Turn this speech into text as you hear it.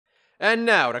And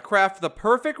now to craft the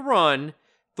perfect run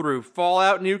through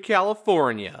Fallout New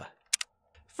California.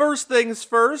 First things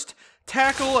first,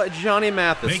 tackle Johnny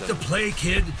Matheson. Make the play,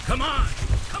 kid. Come on!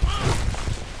 Come on!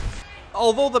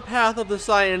 Although the path of the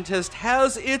scientist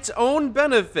has its own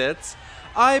benefits,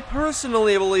 I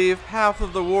personally believe Path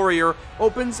of the Warrior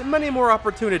opens many more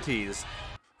opportunities.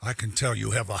 I can tell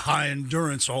you have a high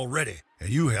endurance already, and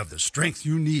you have the strength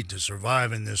you need to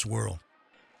survive in this world.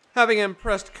 Having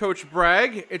impressed Coach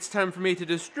Bragg, it's time for me to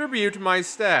distribute my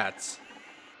stats.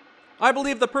 I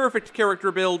believe the perfect character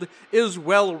build is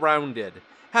well-rounded,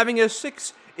 having a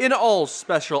 6 in all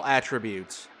special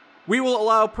attributes. We will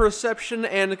allow perception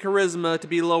and charisma to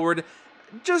be lowered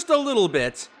just a little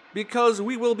bit, because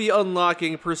we will be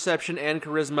unlocking perception and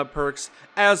charisma perks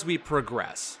as we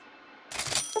progress.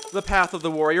 The Path of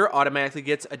the Warrior automatically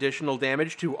gets additional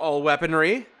damage to all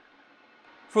weaponry.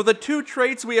 For the 2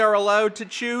 traits we are allowed to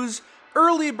choose,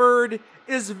 Early Bird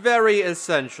is very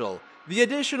essential. The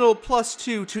additional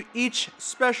 +2 to each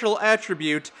special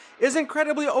attribute is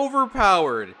incredibly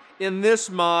overpowered in this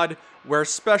mod where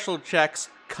special checks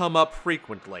come up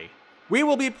frequently. We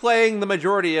will be playing the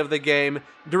majority of the game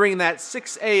during that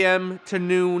 6 a.m. to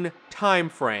noon time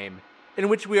frame, in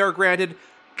which we are granted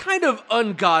kind of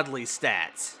ungodly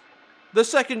stats. The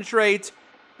second trait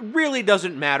really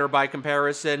doesn't matter by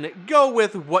comparison. Go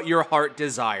with what your heart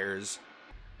desires.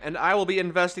 And I will be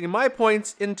investing my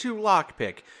points into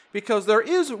Lockpick, because there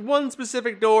is one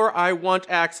specific door I want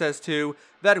access to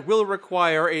that will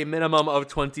require a minimum of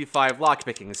 25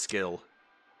 lockpicking skill.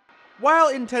 While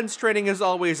intense training is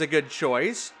always a good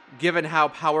choice, given how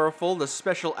powerful the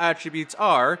special attributes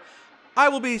are, I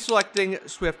will be selecting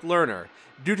Swift Learner,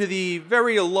 due to the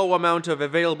very low amount of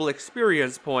available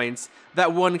experience points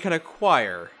that one can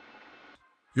acquire.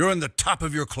 You're in the top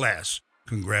of your class.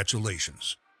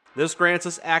 Congratulations. This grants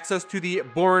us access to the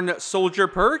Born Soldier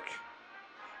perk.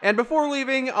 And before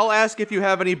leaving, I'll ask if you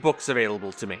have any books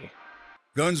available to me.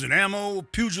 Guns and Ammo,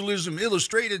 Pugilism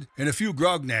Illustrated, and a few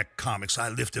Grognak comics I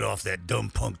lifted off that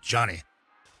dumb punk Johnny.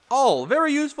 All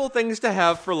very useful things to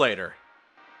have for later.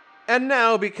 And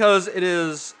now, because it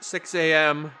is 6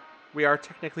 a.m., we are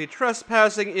technically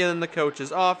trespassing in the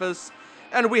coach's office,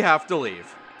 and we have to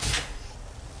leave.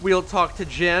 We'll talk to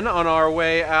Jen on our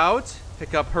way out,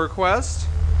 pick up her quest.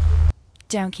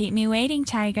 Don't keep me waiting,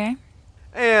 Tiger.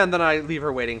 And then I leave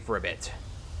her waiting for a bit.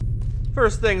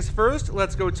 First things first,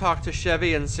 let's go talk to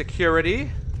Chevy in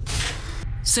security.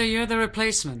 So you're the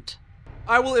replacement?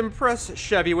 I will impress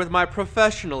Chevy with my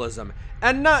professionalism,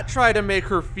 and not try to make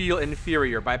her feel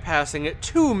inferior by passing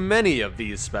too many of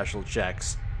these special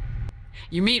checks.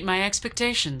 You meet my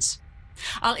expectations.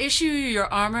 I'll issue you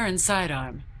your armor and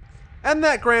sidearm. And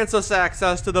that grants us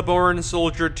access to the Born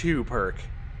Soldier 2 perk.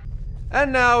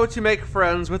 And now to make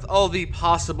friends with all the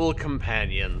possible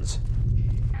companions.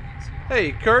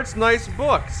 Hey, Kurtz, nice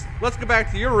books. Let's go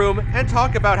back to your room and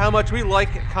talk about how much we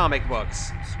like comic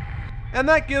books. And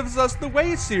that gives us the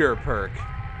Wayseer perk.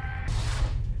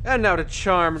 And now to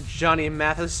charm Johnny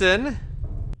Matheson.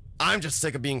 I'm just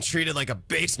sick of being treated like a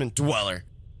basement dweller.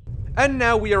 And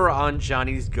now we are on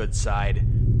Johnny's good side.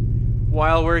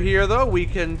 While we're here, though, we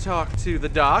can talk to the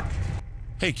doc.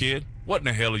 Hey, kid, what in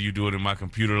the hell are you doing in my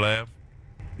computer lab?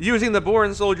 Using the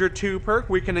Born Soldier 2 perk,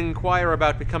 we can inquire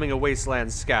about becoming a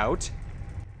Wasteland Scout.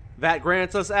 That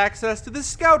grants us access to the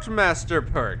Scoutmaster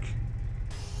perk.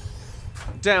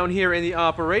 Down here in the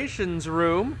operations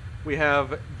room, we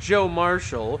have Joe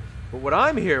Marshall, but what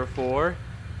I'm here for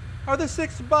are the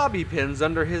 6 bobby pins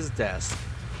under his desk.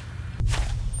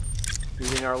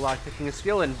 Using our lockpicking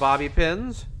skill in bobby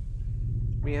pins,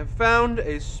 we have found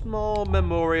a small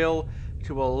memorial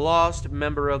to a lost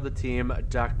member of the team,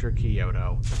 Dr.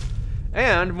 Kyoto.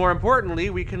 And, more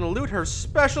importantly, we can loot her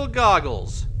special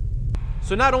goggles.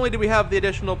 So not only do we have the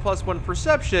additional +1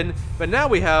 perception, but now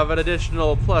we have an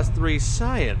additional +3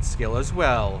 science skill as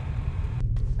well.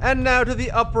 And now to the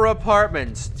upper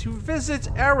apartment to visit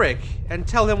Eric and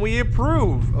tell him we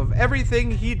approve of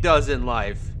everything he does in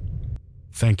life.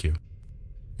 Thank you.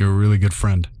 You're a really good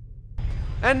friend.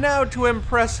 And now to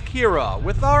impress Kira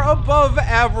with our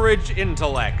above-average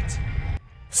intellect.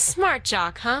 Smart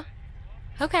jock, huh?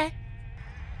 Okay.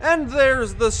 And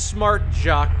there's the Smart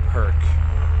Jock perk.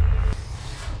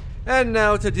 And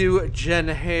now to do Jen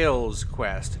Hale's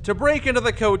quest, to break into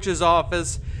the coach's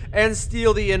office and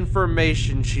steal the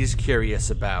information she's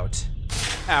curious about.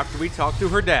 After we talk to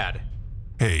her dad.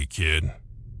 Hey, kid.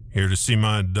 Here to see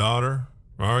my daughter,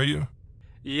 are you?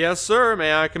 Yes, sir.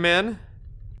 May I come in?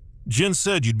 Jen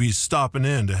said you'd be stopping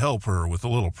in to help her with a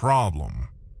little problem.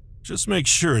 Just make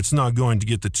sure it's not going to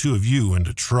get the two of you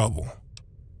into trouble.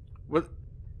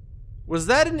 Was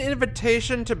that an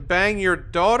invitation to bang your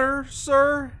daughter,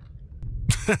 sir?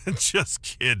 Just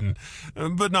kidding.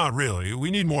 But not really.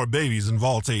 We need more babies in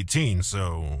Vault 18,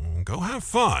 so go have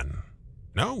fun.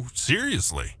 No,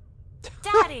 seriously.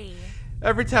 Daddy!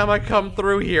 Every time I come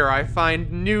through here, I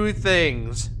find new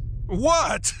things.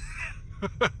 What?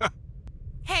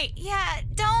 Hey, yeah,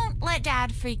 don't let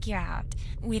Dad freak you out.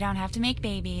 We don't have to make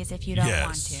babies if you don't want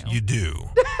Yes, to. you do.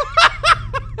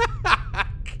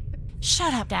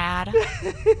 Shut up, Dad.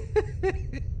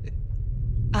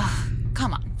 Ugh,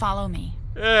 come on, follow me.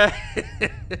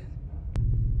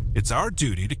 It's our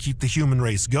duty to keep the human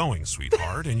race going,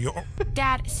 sweetheart, and your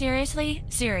Dad, seriously?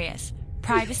 Serious.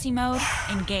 Privacy mode,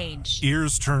 engage.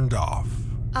 ears turned off.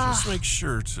 Just make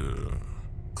sure to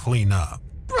clean up.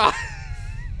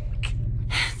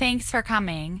 Thanks for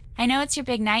coming. I know it's your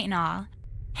big night and all.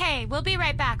 Hey, we'll be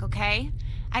right back, okay?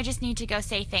 I just need to go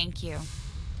say thank you.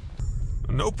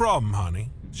 No problem, honey.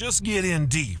 Just get in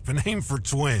deep and aim for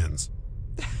twins.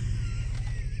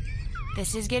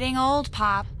 This is getting old,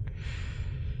 Pop.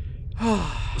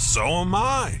 So am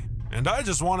I. And I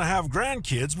just want to have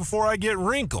grandkids before I get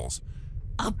wrinkles.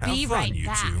 I'll Have be fun, right you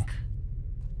back. two.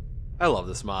 I love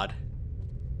this mod.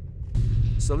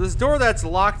 So this door that's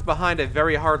locked behind a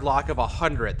very hard lock of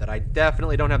 100 that I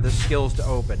definitely don't have the skills to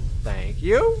open. Thank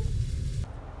you.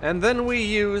 And then we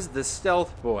use the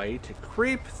stealth boy to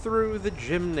creep through the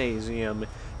gymnasium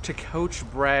to Coach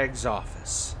Bragg's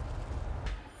office.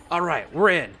 Alright, we're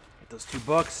in. Get those 2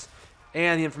 books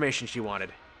and the information she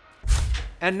wanted.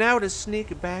 And now to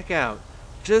sneak back out,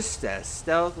 just as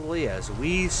stealthily as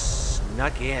we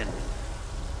snuck in.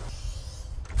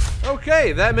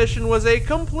 Okay, that mission was a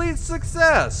complete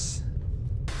success.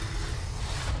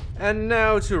 And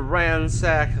now to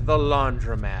ransack the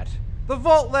laundromat. The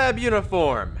Vault Lab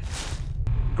uniform.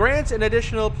 Grant an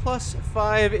additional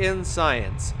 +5 in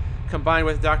science. Combined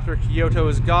with Dr.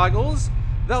 Kyoto's goggles,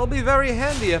 that'll be very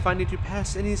handy if I need to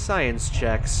pass any science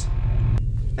checks.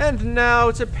 And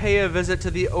now to pay a visit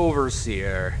to the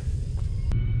Overseer.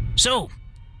 So,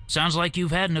 sounds like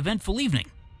you've had an eventful evening.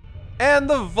 And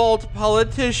the Vault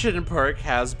Politician perk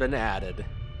has been added.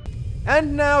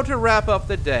 And now to wrap up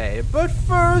the day, but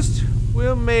first,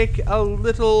 we'll make a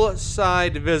little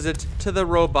side visit to the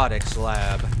robotics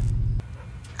lab.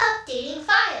 Updating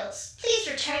files. Please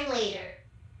return later.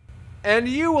 And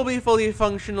you will be fully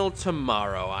functional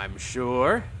tomorrow, I'm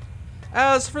sure.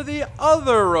 As for the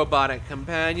other robotic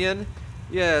companion,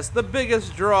 yes, the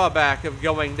biggest drawback of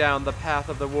going down the path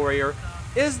of the warrior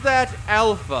is that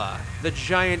Alpha, the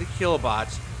giant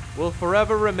killbot, will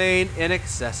forever remain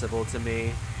inaccessible to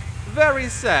me. Very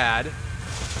sad,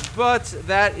 but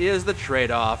that is the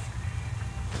trade-off.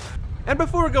 And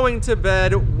before going to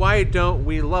bed, why don't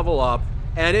we level up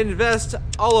and invest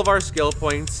all of our skill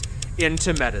points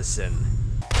into medicine?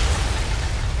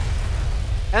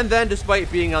 And then,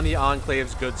 despite being on the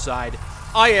Enclave's good side,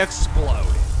 I explode.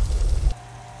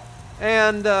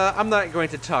 And I'm not going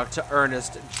to talk to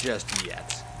Ernest just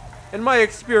yet. In my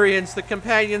experience, the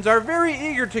companions are very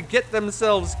eager to get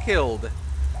themselves killed.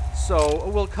 So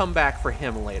we'll come back for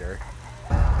him later.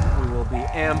 We will be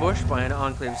ambushed by an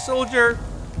Enclave soldier.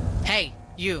 Hey,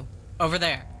 you, over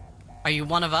there. Are you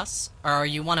one of us, or are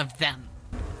you one of them?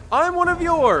 I'm one of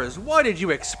yours. Why did you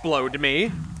explode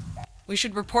me? We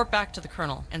should report back to the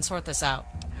Colonel and sort this out.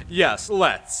 Yes,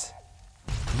 let's.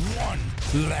 One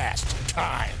last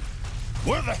time.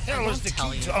 Where the hell is the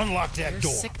key to unlock that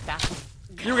door? Sick bastard.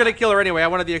 You were gonna kill her anyway. I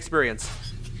wanted the experience.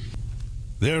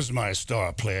 There's my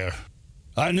star player.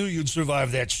 I knew you'd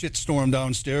survive that shitstorm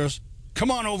downstairs.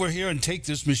 Come on over here and take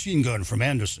this machine gun from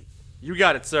Anderson. You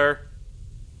got it, sir.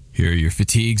 Here are your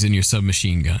fatigues and your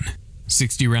submachine gun.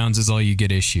 60 rounds is all you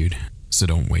get issued, so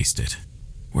don't waste it.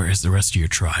 Where is the rest of your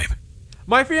tribe?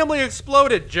 My family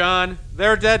exploded, John.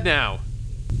 They're dead now.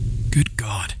 Good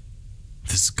God.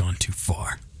 This has gone too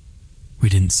far. We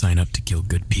didn't sign up to kill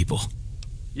good people.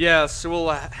 Yes, we'll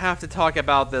have to talk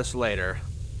about this later.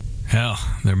 Hell,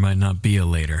 there might not be a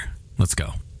later. Let's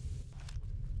go.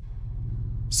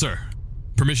 Sir,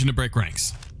 permission to break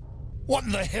ranks. What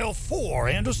in the hell for,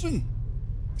 Anderson?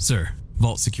 Sir,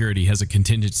 Vault Security has a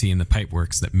contingency in the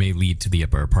pipeworks that may lead to the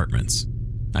upper apartments.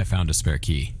 I found a spare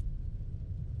key.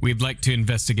 We'd like to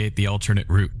investigate the alternate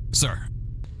route, sir.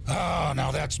 Ah,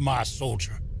 now that's my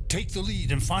soldier. Take the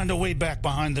lead and find a way back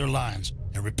behind their lines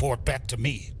and report back to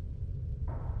me.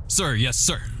 Sir, yes,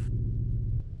 sir.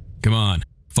 Come on,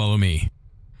 follow me.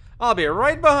 I'll be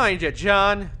right behind you,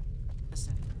 John.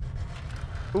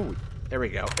 Ooh, there we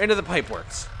go. Into the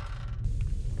pipeworks.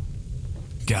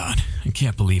 God, I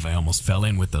can't believe I almost fell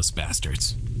in with those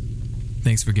bastards.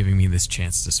 Thanks for giving me this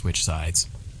chance to switch sides.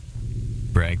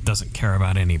 Bragg doesn't care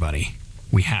about anybody.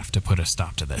 We have to put a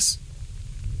stop to this.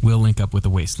 We'll link up with the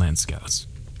Wasteland Scouts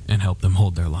and help them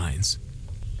hold their lines.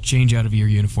 Change out of your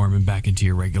uniform and back into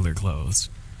your regular clothes.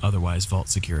 Otherwise, Vault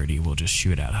Security will just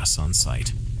shoot at us on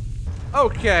sight.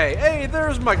 Okay, hey,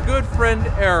 there's my good friend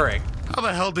Eric. How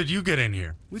the hell did you get in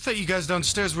here? We thought you guys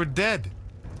downstairs were dead.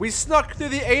 We snuck through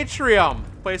the atrium.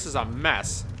 Place is a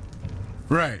mess.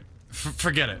 Right.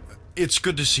 Forget it. It's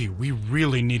good to see you. We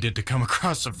really needed to come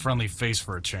across a friendly face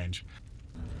for a change.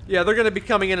 Yeah, they're gonna be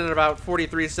coming in about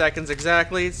 43 seconds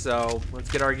exactly, so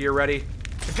let's get our gear ready.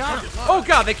 Oh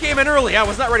god, they came in early. I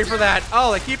was not ready for that.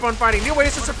 Oh, they keep on finding new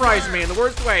ways to surprise me in the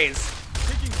worst ways.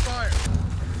 Taking fire.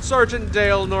 Sergeant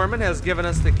Dale Norman has given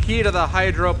us the key to the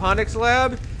hydroponics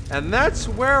lab, and that's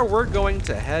where we're going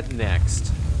to head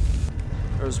next.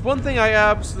 There's one thing I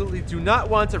absolutely do not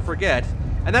want to forget,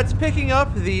 and that's picking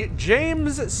up the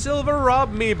James Silver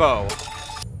Rob Meebo.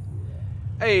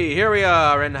 Hey, here we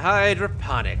are in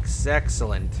hydroponics.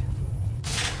 Excellent.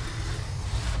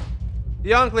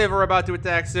 The Enclave are about to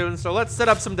attack soon, so let's set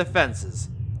up some defenses.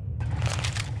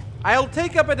 I'll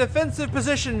take up a defensive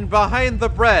position behind the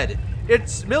bread.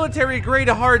 It's military-grade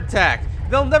hardtack.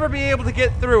 They'll never be able to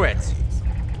get through it.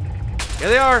 Here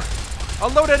they are. I'll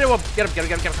load into them. Get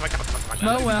him.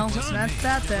 Oh well, that's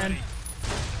that then.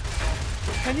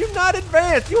 Can you not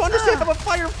advance? You understand how a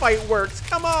firefight works.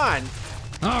 Come on.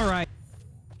 All right.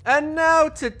 And now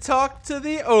to talk to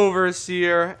the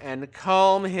Overseer and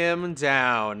calm him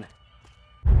down.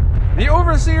 The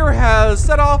Overseer has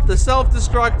set off the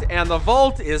self-destruct and the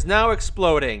vault is now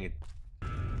exploding.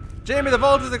 Jamie, the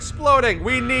vault is exploding.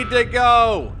 We need to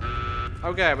go.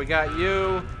 Okay, we got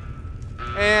you.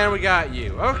 And we got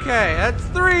you. Okay, that's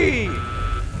 3.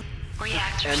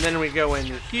 And then we go in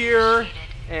here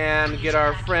and get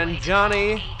our friend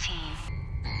Johnny.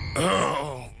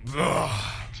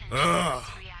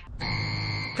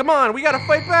 Come on, we gotta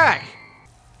fight back.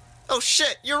 Oh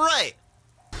shit, you're right.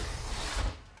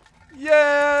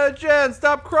 Yeah, Jen,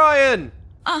 stop crying.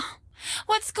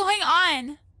 What's going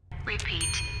on?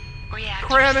 Repeat.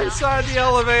 Cram inside the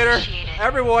elevator.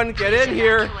 Everyone, get in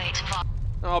here.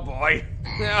 Oh boy.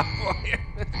 Oh boy.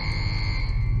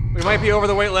 We might be over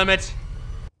the weight limit.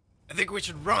 I think we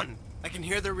should run. I can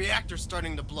hear the reactor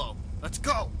starting to blow. Let's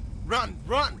go. Run,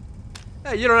 run.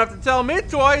 Hey, you don't have to tell me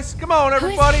twice. Come on,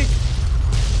 everybody.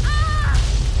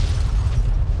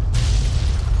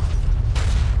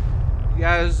 You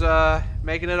guys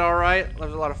making it all right?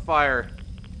 There's a lot of fire.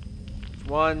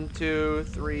 1, 2,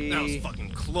 3. That was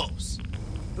fucking close.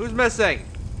 Who's missing?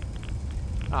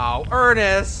 Oh,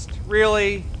 Ernest.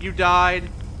 Really? You died?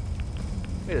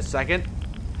 Wait a second.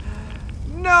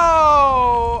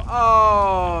 No!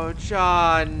 Oh,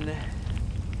 John.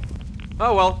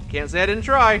 Oh well, can't say I didn't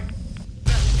try. What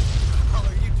the hell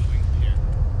are you doing here?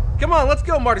 Come on, let's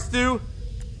go, Marty Stew.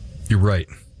 You're right.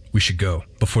 We should go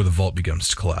before the vault begins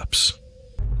to collapse.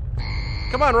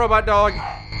 Come on, Robot Dog.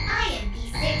 I am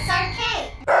B6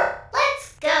 Arcade.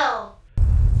 Let's go.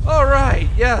 All right,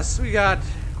 yes, we got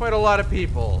quite a lot of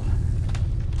people.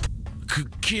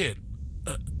 Kid,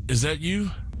 is that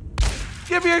you?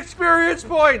 Give me experience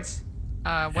points.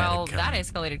 Well, that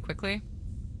escalated quickly.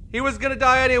 He was gonna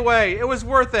die anyway. It was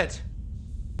worth it.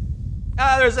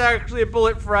 There's actually a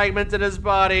bullet fragment in his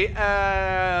body.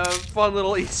 Fun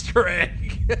little Easter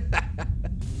egg.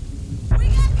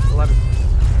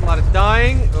 a lot of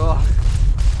dying. Ugh.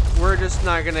 We're just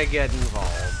not gonna get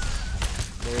involved.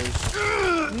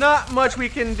 There's not much we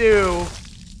can do.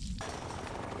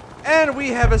 And we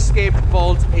have escaped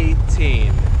Vault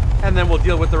 18. And then we'll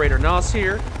deal with the Raider Nos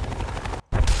here.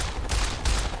 You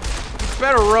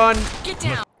better run. Get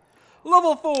down.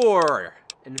 Level 4.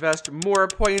 Invest more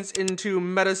points into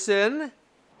medicine.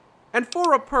 And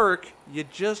for a perk, you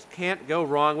just can't go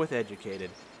wrong with Educated.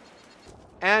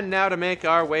 And now to make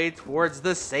our way towards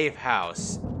the safe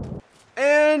house.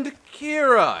 And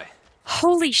Kira.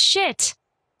 Holy shit!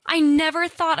 I never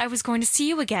thought I was going to see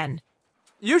you again.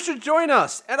 You should join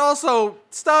us, and also,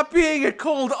 stop being a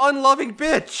cold, unloving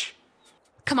bitch!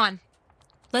 Come on.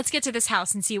 Let's get to this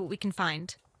house and see what we can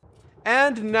find.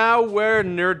 And now we're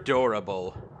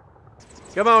nerdorable.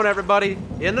 Come on, everybody,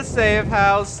 in the safe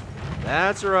house.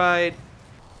 That's right.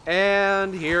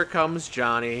 And here comes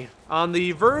Johnny, on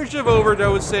the verge of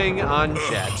overdosing on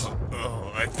Jet.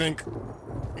 I think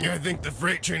the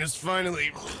freight train has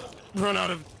finally run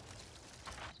out of...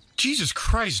 Jesus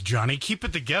Christ, Johnny, keep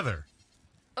it together.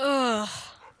 Ugh,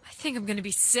 I think I'm gonna be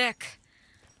sick.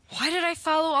 Why did I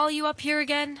follow all you up here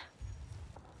again?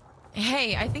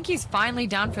 Hey, I think he's finally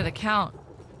down for the count.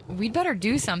 We'd better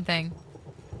do something.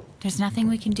 There's nothing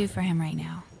we can do for him right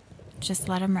now. Just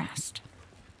let him rest.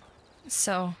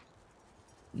 So,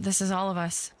 this is all of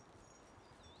us.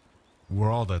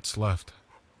 We're all that's left.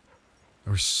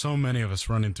 There were so many of us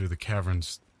running through the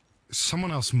caverns.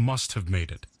 Someone else must have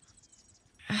made it.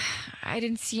 I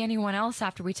didn't see anyone else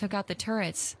after we took out the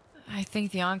turrets. I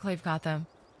think the Enclave got them.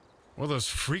 Well, those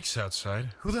freaks outside,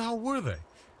 who the hell were they?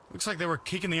 Looks like they were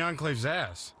kicking the Enclave's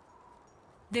ass.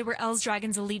 They were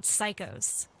Dragon's elite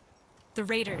psychos. The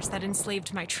raiders that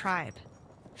enslaved my tribe.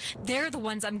 They're the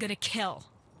ones I'm gonna kill.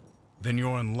 Then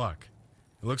you're in luck.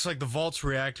 It looks like the Vault's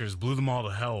reactors blew them all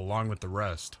to hell along with the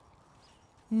rest.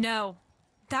 No,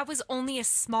 that was only a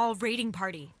small raiding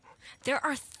party. There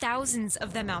are thousands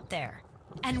of them out there,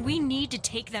 and we need to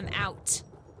take them out.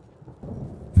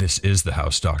 This is the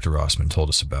house Dr. Rossman told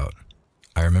us about.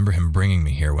 I remember him bringing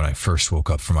me here when I first woke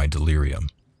up from my delirium.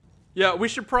 Yeah, we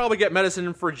should probably get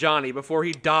medicine for Johnny before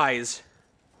he dies.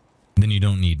 Then you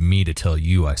don't need me to tell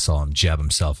you I saw him jab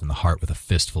himself in the heart with a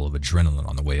fistful of adrenaline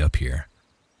on the way up here.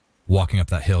 Walking up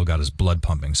that hill got his blood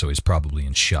pumping, so he's probably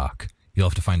in shock. You'll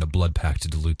have to find a blood pack to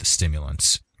dilute the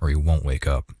stimulants, or he won't wake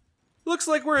up. Looks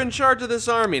like we're in charge of this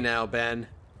army now, Ben.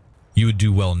 You would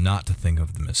do well not to think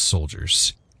of them as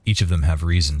soldiers. Each of them have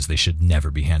reasons they should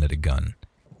never be handed a gun.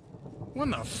 When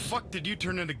the fuck did you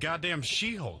turn into goddamn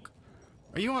She-Hulk?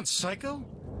 Are you on Psycho?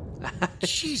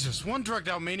 Jesus, one drugged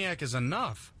out maniac is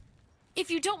enough. If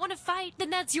you don't want to fight, then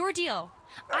that's your deal.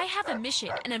 I have a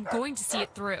mission, and I'm going to see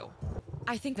it through.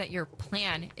 I think that your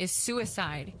plan is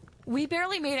suicide. We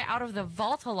barely made it out of the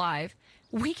vault alive.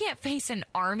 We can't face an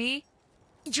army.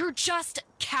 You're just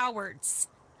cowards.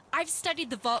 I've studied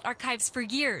the vault archives for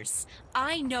years.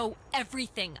 I know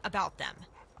everything about them.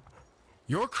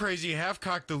 Your crazy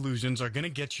half-cocked delusions are gonna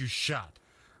get you shot.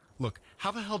 Look,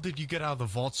 how the hell did you get out of the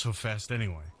vault so fast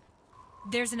anyway?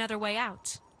 There's another way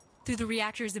out. Through the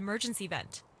reactor's emergency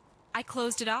vent. I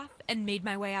closed it off and made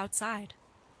my way outside.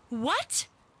 What?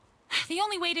 The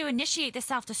only way to initiate the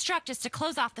self-destruct is to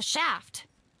close off the shaft.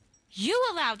 You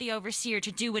allowed the Overseer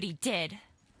to do what he did.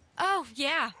 Oh,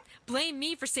 yeah. Blame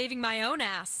me for saving my own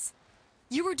ass.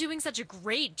 You were doing such a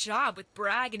great job with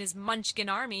Bragg and his Munchkin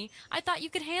army, I thought you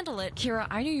could handle it. Kira,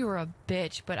 I knew you were a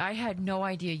bitch, but I had no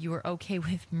idea you were okay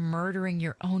with murdering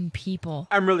your own people.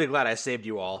 I'm really glad I saved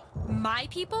you all. My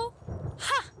people?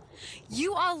 Huh!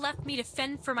 You all left me to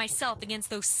fend for myself against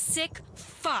those sick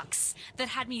fucks that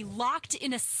had me locked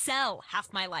in a cell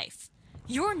half my life.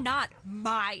 You're not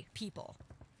my people.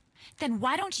 Then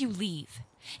why don't you leave?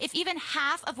 If even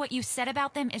half of what you said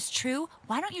about them is true,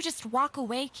 why don't you just walk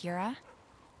away, Kira?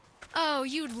 Oh,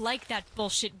 you'd like that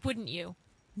bullshit, wouldn't you?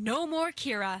 No more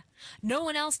Kira. No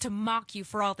one else to mock you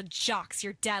for all the jocks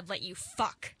your dad let you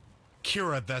fuck.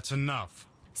 Kira, that's enough.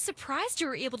 Surprised you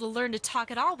were able to learn to talk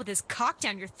at all with his cock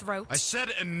down your throat. I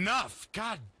said enough!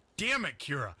 God damn it,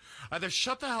 Kira. Either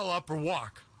shut the hell up or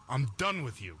walk. I'm done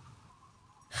with you.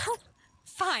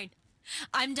 Fine.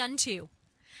 I'm done too.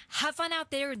 Have fun out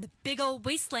there in the big old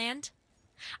wasteland.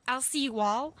 I'll see you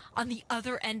all on the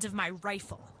other end of my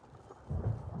rifle.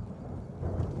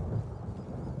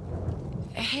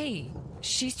 Hey,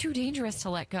 she's too dangerous to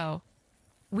let go.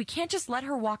 We can't just let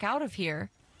her walk out of here.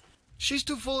 She's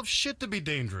too full of shit to be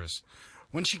dangerous.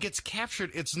 When she gets captured,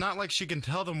 it's not like she can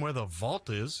tell them where the vault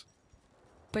is.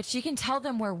 But she can tell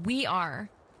them where we are.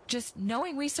 Just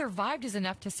knowing we survived is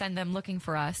enough to send them looking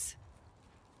for us.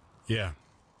 Yeah.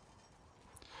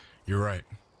 You're right.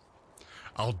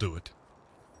 I'll do it.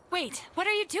 Wait, what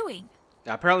are you doing?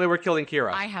 Apparently we're killing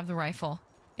Kira. I have the rifle.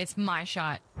 It's my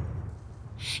shot.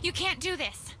 You can't do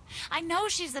this. I know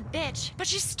she's a bitch, but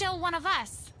she's still one of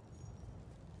us.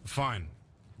 Fine.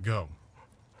 Go.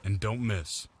 And don't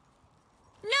miss.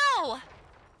 No!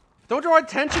 Don't draw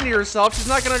attention to yourself. She's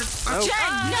not gonna... Oh.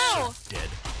 Jen, no! Dead.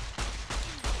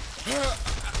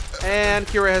 And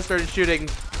Kira has started shooting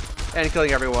and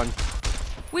killing everyone.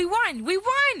 We won! We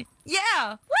won!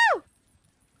 Yeah! Woo!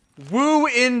 Woo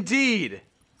indeed!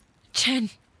 Chen,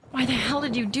 why the hell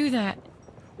did you do that?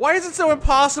 Why is it so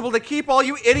impossible to keep all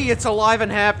you idiots alive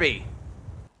and happy?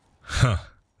 Huh,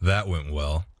 that went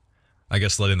well. I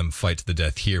guess letting them fight to the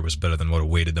death here was better than what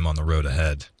awaited them on the road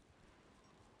ahead.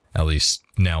 At least,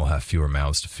 now we'll have fewer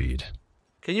mouths to feed.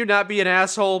 Can you not be an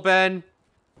asshole, Ben?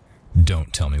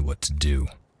 Don't tell me what to do.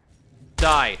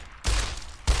 Die.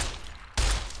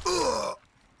 Ugh.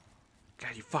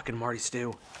 God, you fucking Marty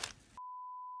Stew.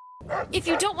 If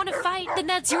you don't want to fight, then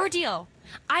that's your deal.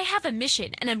 I have a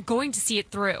mission, and I'm going to see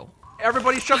it through.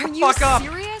 Everybody shut the fuck up! Are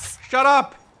you serious? Shut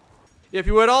up! If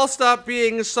you would all stop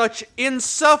being such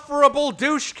insufferable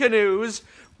douche canoes,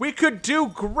 we could do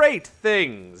great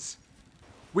things.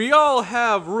 We all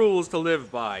have rules to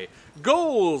live by,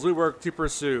 goals we work to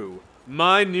pursue.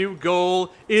 My new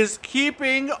goal is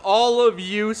keeping all of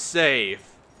you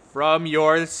safe from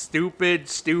your stupid,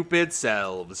 stupid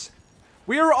selves.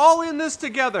 We are all in this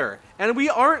together, and we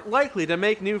aren't likely to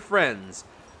make new friends.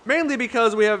 Mainly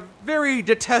because we have very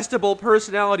detestable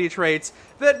personality traits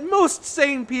that most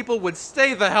sane people would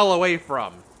stay the hell away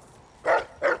from.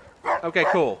 Okay,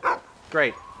 cool.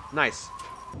 Great. Nice.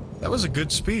 That was a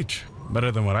good speech.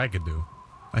 Better than what I could do.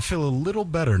 I feel a little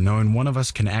better knowing one of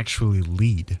us can actually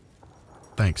lead.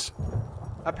 Thanks.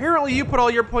 Apparently you put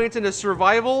all your points into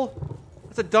survival?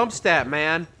 That's a dump stat,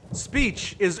 man.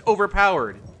 Speech is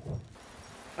overpowered.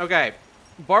 Okay.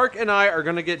 Bark and I are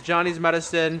gonna get Johnny's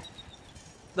medicine.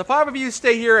 The 5 of you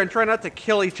stay here and try not to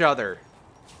kill each other.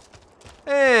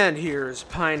 And here's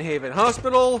Pine Haven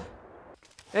Hospital.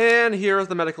 And here's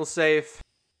the medical safe.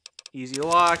 Easy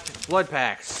lock. Blood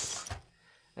packs.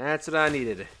 That's what I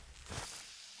needed.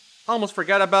 Almost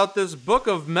forgot about this book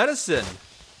of medicine.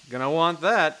 Gonna want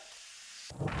that.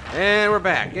 And we're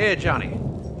back. Hey, Johnny.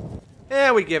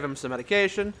 And we give him some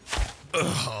medication.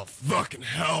 Oh, fucking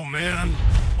hell, man.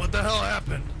 What the hell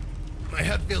happened? My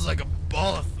head feels like a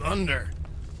ball of thunder.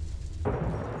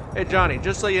 Hey, Johnny,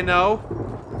 just so you know,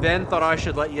 Ben thought I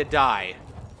should let you die.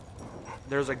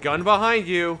 There's a gun behind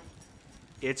you.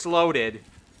 It's loaded.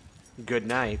 Good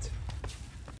night.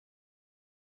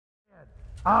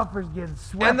 Offers getting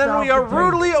swept. And then off we are the table.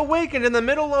 rudely awakened in the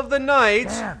middle of the night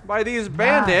 10, by these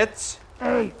bandits.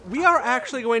 9, 8. We are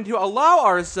actually going to allow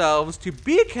ourselves to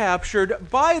be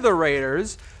captured by the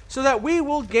raiders so that we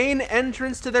will gain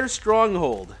entrance to their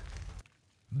stronghold.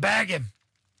 Bag him.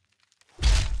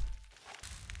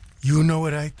 You know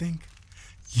what I think?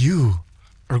 You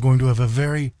are going to have a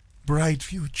very bright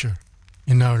future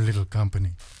in our little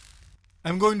company.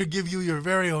 I'm going to give you your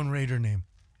very own raider name.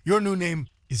 Your new name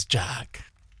is Jack.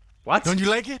 What? Don't you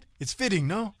like it? It's fitting,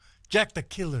 no? Jack the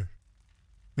Killer.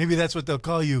 Maybe that's what they'll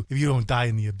call you if you don't die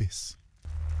in the abyss.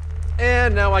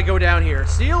 And now I go down here.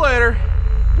 See you later.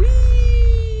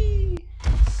 Whee!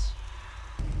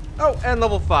 Oh, and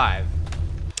level 5.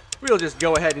 We'll just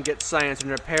go ahead and get science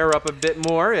and repair up a bit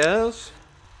more, yes?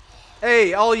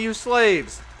 Hey, all you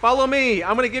slaves, follow me.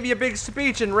 I'm gonna give you a big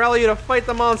speech and rally you to fight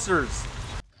the monsters.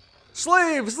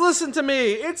 Slaves, listen to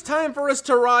me. It's time for us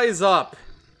to rise up.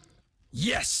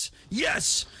 Yes,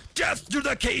 yes, death to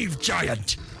the cave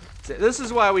giant. This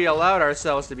is why we allowed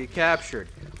ourselves to be captured.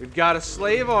 We've got a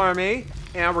slave army,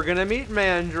 and we're gonna meet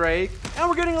Mandrake, and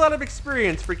we're getting a lot of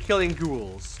experience for killing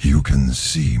ghouls. You can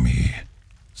see me.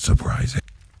 Surprising.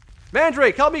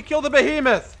 Mandrake, help me kill the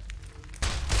behemoth!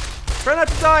 Try not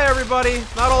to die, everybody.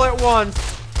 Not all at once.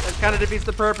 That kind of defeats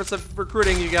the purpose of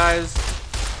recruiting you guys.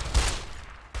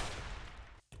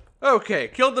 Okay,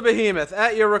 killed the behemoth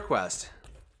at your request.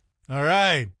 All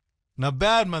right. Not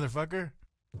bad, motherfucker.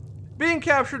 Being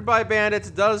captured by bandits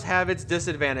does have its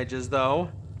disadvantages,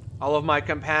 though. All of my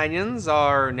companions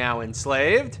are now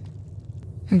enslaved.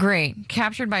 Great.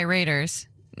 Captured by raiders.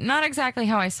 Not exactly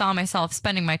how I saw myself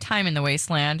spending my time in the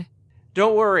wasteland.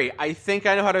 Don't worry, I think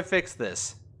I know how to fix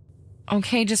this.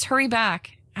 Okay, just hurry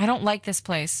back. I don't like this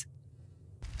place.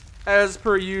 As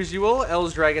per usual,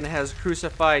 El's Dragon has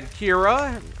crucified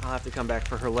Kira. I'll have to come back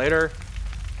for her later.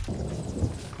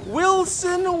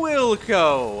 Wilson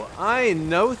Wilco, I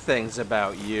know things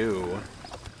about you.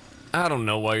 I don't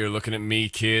know why you're looking at me,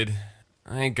 kid.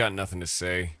 I ain't got nothing to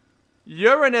say.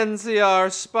 You're an NCR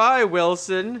spy,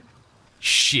 Wilson.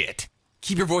 Shit.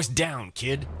 Keep your voice down,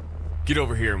 kid. Get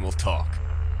over here and we'll talk.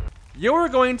 You're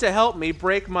going to help me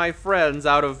break my friends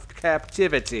out of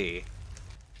captivity.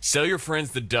 Sell your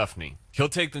friends to Duffney. He'll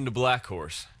take them to Black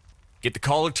Horse. Get the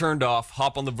collar turned off,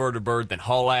 hop on the vertibird, then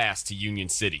haul ass to Union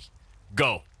City.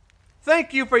 Go.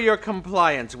 Thank you for your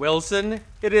compliance, Wilson.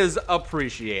 It is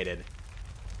appreciated.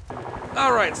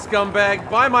 Alright, scumbag,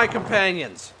 buy my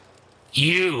companions.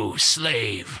 You,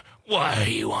 slave, why are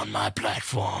you on my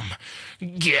platform?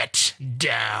 Get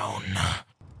down.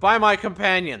 Buy my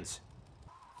companions.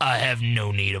 I have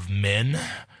no need of men.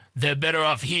 They're better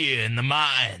off here in the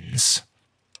mines.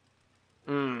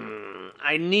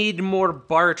 I need more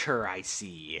barter, I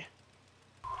see.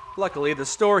 Luckily, the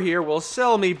store here will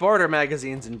sell me barter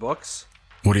magazines and books.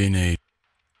 What do you need?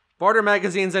 Barter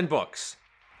magazines and books.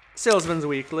 Salesman's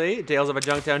Weekly, Tales of a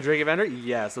Junktown Drinking Vendor.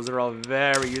 Yes, those are all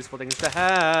very useful things to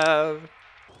have.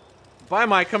 Buy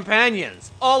my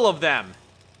companions, all of them.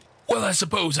 Well, I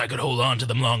suppose I could hold on to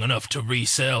them long enough to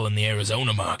resell in the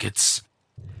Arizona markets.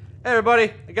 Hey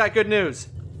everybody, I got good news.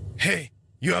 Hey,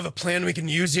 you have a plan we can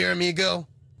use here, amigo?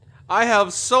 I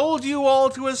have sold you all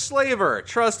to a slaver.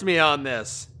 Trust me on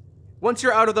this. Once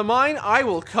you're out of the mine, I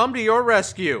will come to your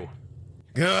rescue.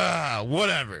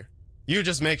 Whatever. You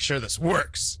just make sure this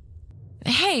works.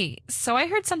 Hey, so I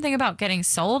heard something about getting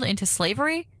sold into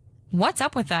slavery? What's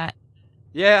up with that?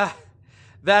 Yeah,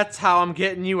 that's how I'm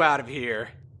getting you out of here.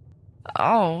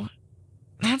 Oh,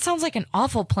 that sounds like an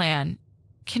awful plan.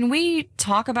 Can we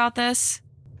talk about this?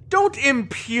 Don't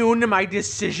impugn my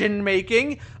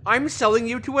decision-making. I'm selling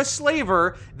you to a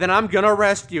slaver, then I'm gonna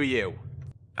rescue you.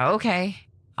 Okay.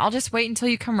 I'll just wait until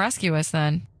you come rescue us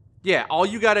then. Yeah, all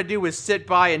you gotta do is sit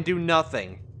by and do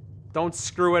nothing. Don't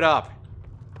screw it up.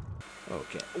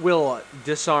 Okay, we'll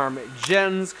disarm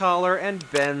Jen's collar and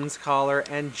Ben's collar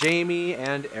and Jamie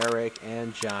and Eric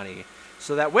and Johnny,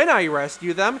 so that when I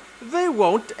rescue them, they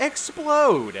won't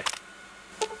explode.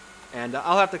 And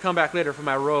I'll have to come back later for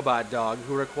my robot dog,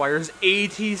 who requires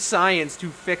 80 science to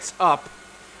fix up,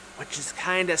 which is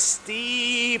kinda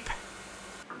steep.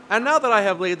 And now that I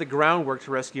have laid the groundwork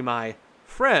to rescue my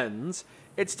friends,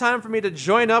 it's time for me to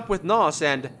join up with Nos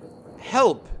and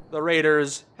help the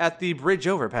raiders at the bridge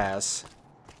overpass.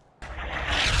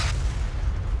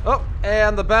 Oh,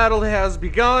 and the battle has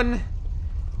begun.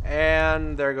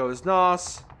 And there goes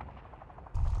Nos.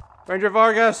 Ranger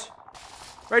Vargas!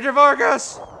 Ranger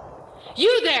Vargas!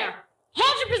 You there!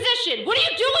 Hold your position! What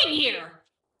are you doing here?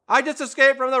 I just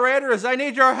escaped from the raiders. I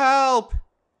need your help.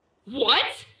 What?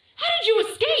 How did you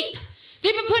escape?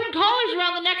 They've been putting collars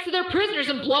around the necks of their prisoners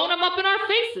and blowing them up in our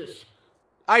faces.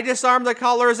 I disarmed the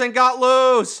collars and got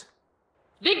loose.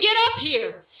 Then get up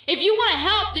here. If you want to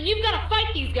help, then you've got to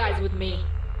fight these guys with me.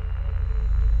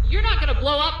 You're not going to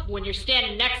blow up when you're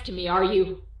standing next to me, are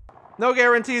you? No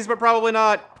guarantees, but probably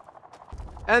not.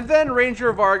 And then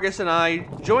Ranger Vargas and I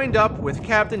joined up with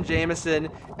Captain Jameson,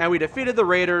 and we defeated the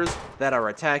raiders that are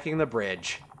attacking the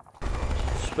bridge.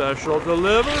 Special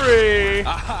delivery!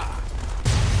 Aha!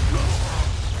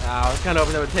 I was kind of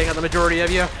hoping that would take out the majority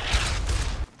of you.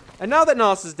 And now that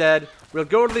Nos is dead, we'll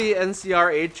go to the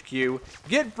NCR HQ,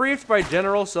 get briefed by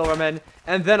General Silverman,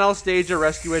 and then I'll stage a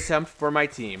rescue attempt for my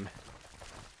team.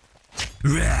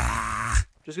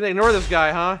 Just gonna ignore this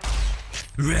guy, huh?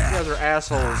 You guys are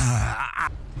assholes.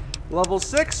 Level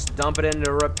 6, dump it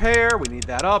into repair, we need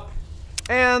that up.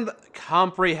 And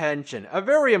comprehension, a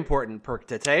very important perk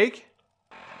to take.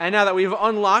 And now that we've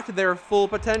unlocked their full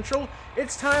potential,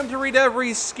 it's time to read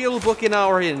every skill book in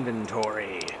our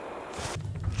inventory.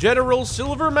 General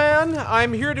Silverman,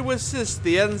 I'm here to assist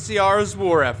the NCR's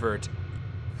war effort.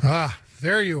 Ah,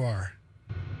 there you are.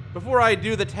 Before I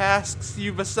do the tasks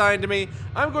you've assigned to me,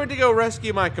 I'm going to go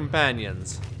rescue my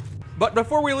companions. But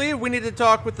before we leave, we need to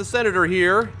talk with the senator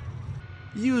here.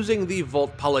 Using the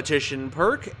Vault Politician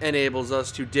perk enables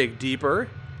us to dig deeper.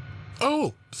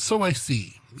 Oh, so I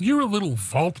see. You're a little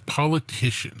vault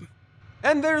politician.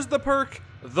 And there's the perk,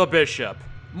 the Bishop.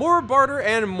 More barter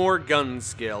and more gun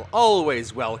skill,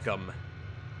 always welcome.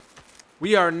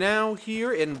 We are now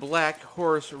here in Black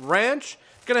Horse Ranch.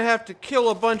 Gonna have to kill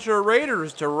a bunch of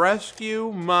raiders to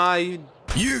rescue my...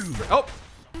 You! Oh!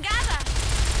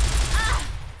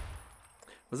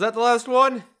 Was that the last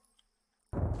one?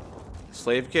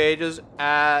 Slave cages.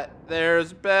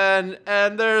 There's Ben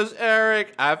and there's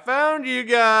Eric. I found you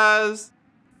guys.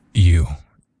 You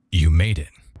made it.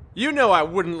 You know I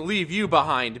wouldn't leave you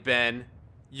behind, Ben.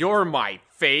 You're my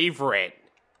favorite.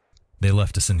 They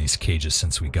left us in these cages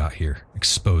since we got here,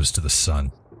 exposed to the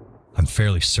sun. I'm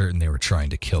fairly certain they were trying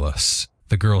to kill us.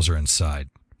 The girls are inside.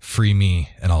 Free me,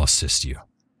 and I'll assist you.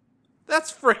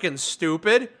 That's frickin'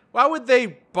 stupid. Why would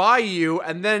they buy you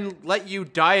and then let you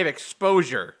die of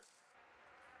exposure?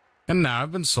 And now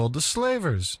I've been sold to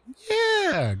slavers.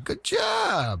 Yeah, good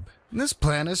job. And this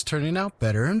plan is turning out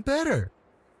better and better.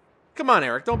 Come on,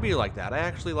 Eric, don't be like that. I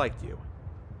actually liked you.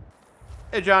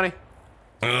 Hey, Johnny.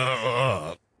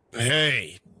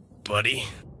 Hey, buddy.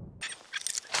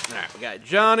 Alright, we got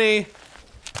Johnny.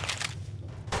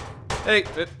 Hey.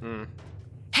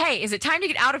 Hey, is it time to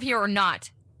get out of here or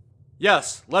not?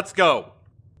 Yes, let's go.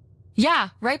 Yeah,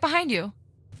 right behind you.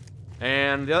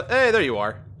 And, hey, there you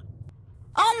are.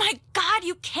 Oh my god,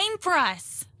 you came for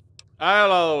us!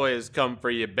 I'll always come for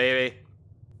you, baby.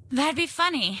 That'd be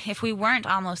funny if we weren't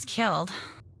almost killed.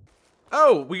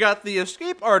 Oh, we got the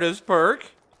Escape Artist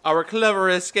perk. Our clever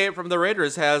escape from the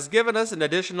raiders has given us an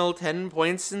additional 10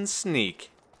 points in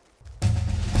Sneak.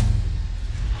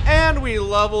 And we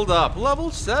leveled up,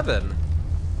 level 7.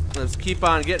 Let's keep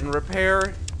on getting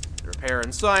repair. Repair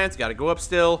and science, gotta go up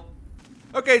still.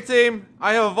 Okay, team,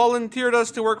 I have volunteered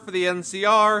us to work for the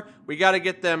NCR. We gotta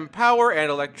get them power and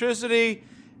electricity.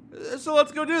 So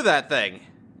let's go do that thing.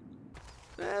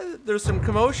 There's some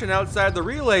commotion outside the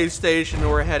relay station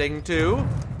we're heading to.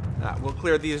 We'll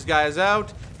clear these guys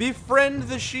out. Befriend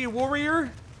the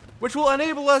she-warrior, which will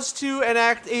enable us to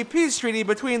enact a peace treaty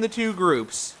between the two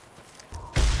groups.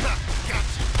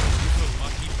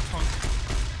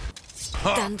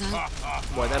 Dun, dun.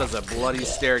 Boy, that is a bloody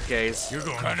staircase. You're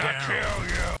gonna kill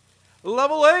you.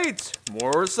 Level 8!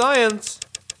 More science.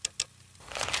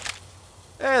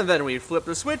 And then we flip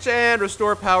the switch and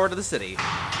restore power to the city.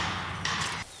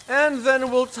 And then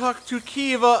we'll talk to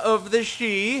Kiva of the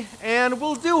She, and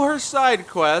we'll do her side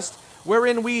quest,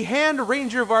 wherein we hand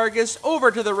Ranger Vargas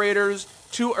over to the Raiders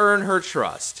to earn her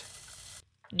trust.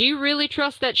 Do you really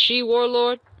trust that she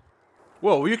warlord?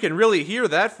 Whoa, you can really hear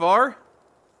that far?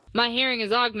 My hearing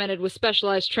is augmented with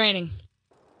specialized training.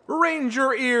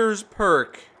 Ranger Ears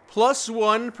perk.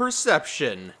 +1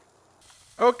 perception.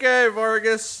 Okay,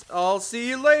 Vargas, I'll see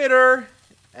you later.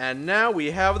 And now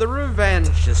we have the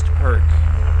Revanchist perk.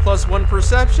 +1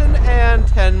 perception and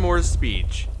 10 more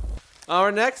speech.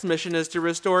 Our next mission is to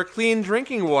restore clean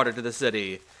drinking water to the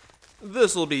city.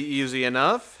 This'll be easy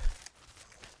enough.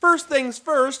 First things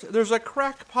first, there's a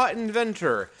crackpot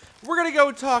inventor. We're gonna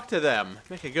go talk to them.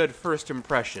 Make a good first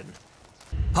impression.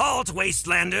 Halt,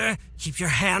 Wastelander! Keep your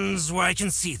hands where I can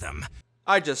see them.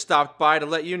 I just stopped by to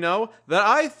let you know that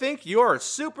I think you're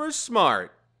super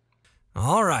smart.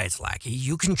 All right, lackey,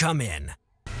 you can come in.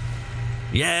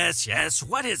 Yes,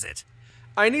 what is it?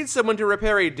 I need someone to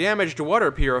repair a damaged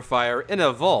water purifier in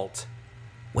a vault.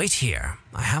 Wait here.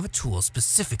 I have a tool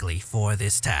specifically for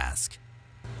this task.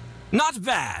 Not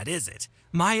bad, is it?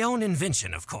 My own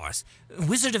invention, of course.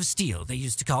 Wizard of Steel, they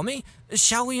used to call me.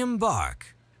 Shall we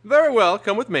embark? Very well,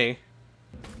 come with me.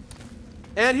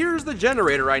 And here's the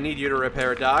generator I need you to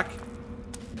repair, Doc.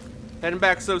 Heading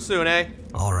back so soon, eh?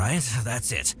 All right,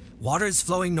 that's it. Water is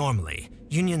flowing normally.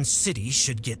 Union City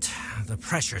should get the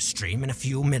pressure stream in a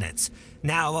few minutes.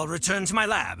 Now I'll return to my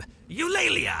lab.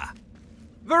 Eulalia!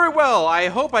 Very well, I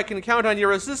hope I can count on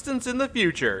your assistance in the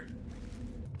future.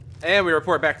 And we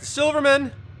report back to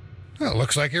Silverman. Well,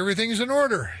 looks like everything's in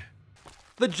order.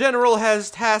 The General has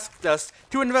tasked us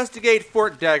to investigate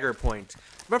Fort Dagger Point.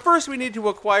 But first we need to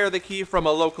acquire the key from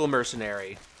a local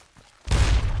mercenary.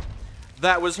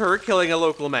 That was her killing a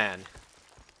local man.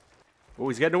 Oh,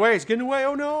 he's getting away,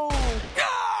 oh no!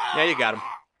 Yeah, you got him.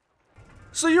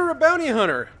 So you're a bounty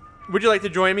hunter. Would you like to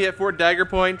join me at Fort Dagger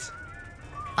Point?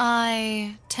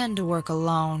 I tend to work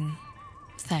alone.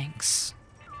 Thanks.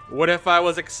 What if I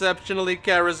was exceptionally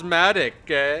charismatic,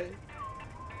 eh?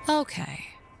 Okay.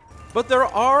 But there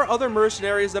are other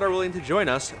mercenaries that are willing to join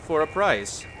us for a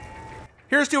price.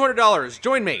 Here's $200.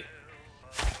 Join me.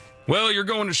 Well, you're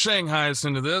going to Shanghai us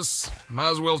into this.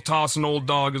 Might as well toss an old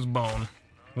dog his bone.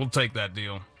 We'll take that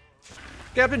deal.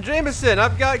 Captain Jameson,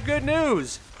 I've got good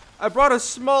news. I brought a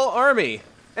small army,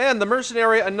 and the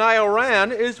mercenary Anio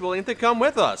Ran is willing to come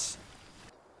with us.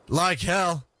 Like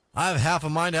hell. I have half a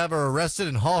mind to have her arrested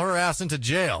and haul her ass into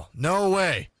jail. No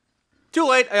way. Too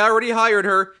late, I already hired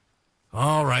her.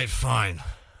 All right, fine.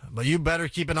 But you better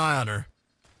keep an eye on her.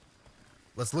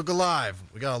 Let's look alive.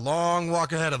 We got a long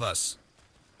walk ahead of us.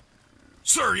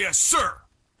 Sir, yes, sir.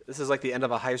 This is like the end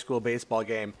of a high school baseball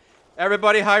game.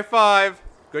 Everybody high five.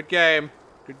 Good game.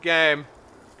 Good game.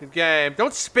 Good game.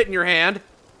 Don't spit in your hand.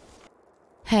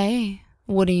 Hey,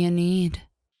 what do you need?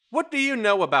 What do you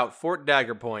know about Fort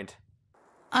Dagger Point?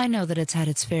 I know that it's had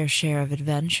its fair share of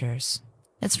adventures.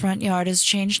 Its front yard has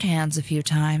changed hands a few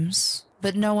times,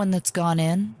 but no one that's gone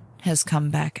in has come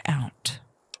back out.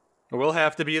 We'll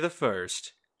have to be the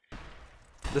first.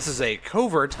 This is a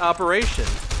covert operation.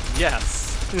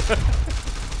 Yes.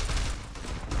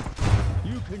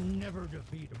 You can never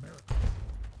defeat America.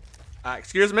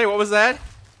 Excuse me, what was that?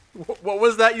 What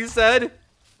was that you said?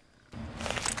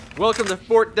 Welcome to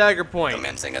Fort Dagger Point.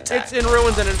 Commencing attack. It's in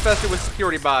ruins and infested with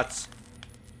security bots.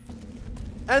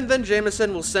 And then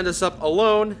Jameson will send us up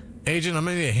alone. Agent, I'm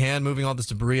gonna need a hand moving all this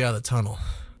debris out of the tunnel.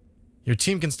 Your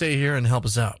team can stay here and help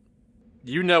us out.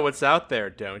 You know what's out there,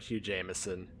 don't you,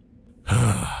 Jameson?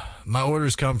 My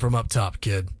orders come from up top,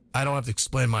 kid. I don't have to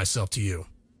explain myself to you.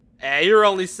 You're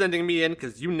only sending me in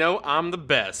because you know I'm the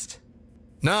best.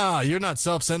 Nah, you're not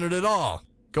self-centered at all.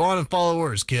 Go on and follow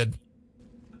orders, kid.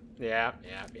 Yeah.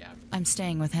 I'm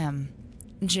staying with him.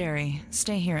 Jerry,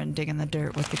 stay here and dig in the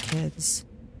dirt with the kids.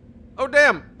 Oh,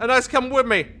 damn! A nice come with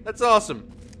me. That's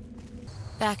awesome.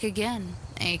 Back again,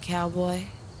 eh, cowboy?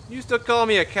 You still call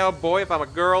me a cowboy if I'm a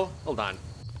girl? Hold on.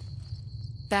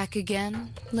 Back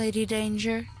again, Lady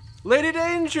Danger? Lady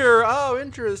Danger! Oh,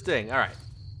 interesting. Alright.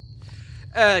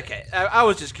 Okay, I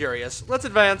was just curious. Let's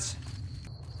advance.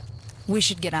 We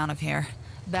should get out of here.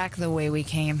 Back the way we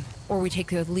came. Or we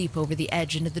take the leap over the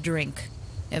edge into the drink.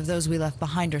 If those we left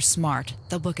behind are smart,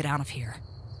 they'll book it out of here.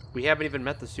 We haven't even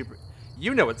met the super...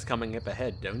 You know what's coming up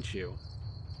ahead, don't you?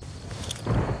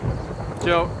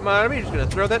 So, I'm just gonna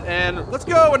throw that and... Let's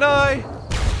go,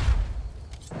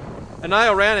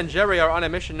 Anio Ran and Jerry are on a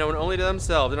mission known only to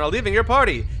themselves and are leaving your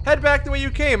party. Head back the way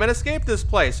you came and escape this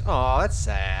place. Aw, that's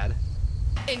sad.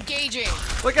 Engaging.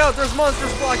 Look out, there's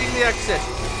monsters blocking the exit.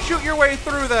 Shoot your way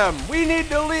through them. We need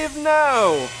to leave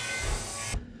now.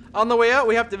 On the way out,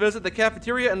 we have to visit the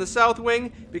cafeteria in the South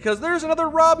Wing because there's another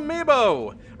Rob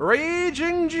Meebo,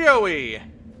 Raging Joey.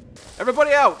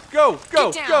 Everybody out. Go,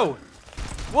 go, go.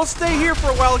 We'll stay here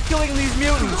for a while killing these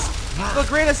mutants. They'll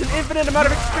grant us an infinite amount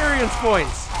of experience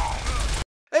points.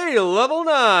 Hey, level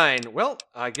 9. Well,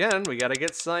 again, we gotta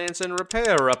get science and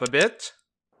repair up a bit.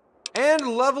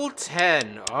 And level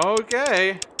 10.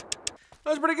 Okay. That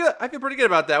was pretty good. I feel pretty good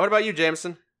about that. What about you,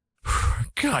 Jameson?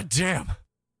 God damn.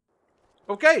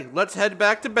 Okay, let's head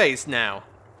back to base now.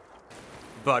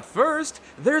 But first,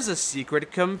 there's a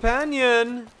secret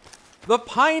companion. The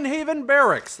Pine Haven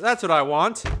Barracks. That's what I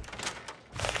want.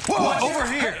 Whoa, over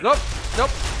here. Nope, nope.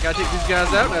 Gotta take these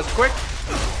guys out. That's quick.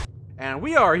 And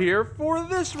we are here for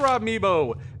this Rob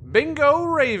Meebo, Bingo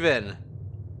Raven.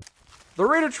 The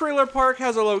Raider Trailer Park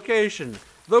has a location.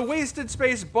 The Wasted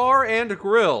Space Bar and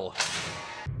Grill.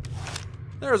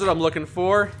 There's what I'm looking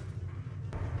for.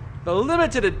 The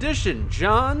limited edition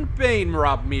John Bain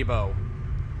Rob Meebo.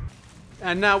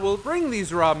 And now we'll bring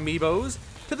these Rob Meebos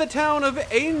to the town of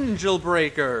Angel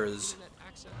Breakers.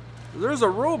 There's a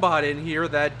robot in here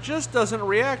that just doesn't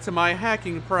react to my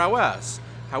hacking prowess.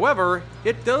 However,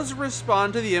 it does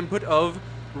respond to the input of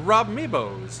Rob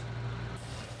Meebos.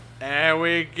 There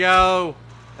we go.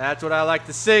 That's what I like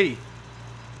to see.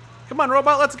 Come on,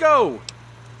 robot, let's go.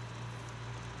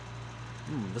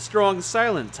 The strong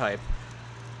silent type.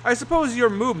 I suppose your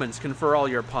movements confer all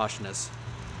your poshness.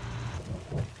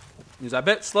 He's a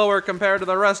bit slower compared to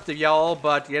the rest of y'all,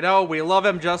 but you know, we love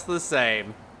him just the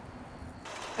same.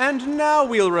 And now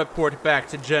we'll report back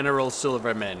to General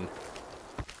Silverman.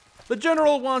 The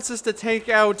General wants us to take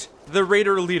out the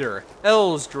Raider leader,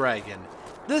 lStewieAl.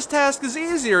 This task is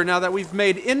easier now that we've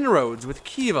made inroads with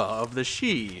Kiva of the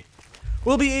She.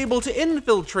 We'll be able to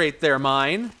infiltrate their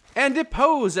mine and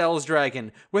depose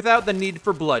lStewieAl without the need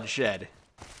for bloodshed.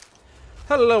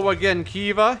 Hello again,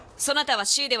 Kiva.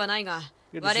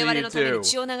 Good to see you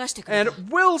too. And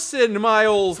Wilson, my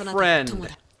old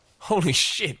friend. Holy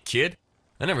shit, kid.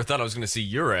 I never thought I was gonna see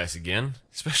your ass again,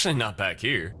 especially not back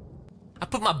here. I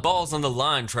put my balls on the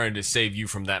line trying to save you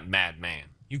from that madman.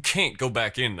 You can't go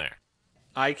back in there.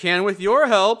 I can with your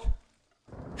help.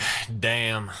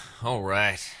 Damn.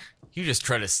 Alright. You just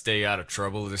try to stay out of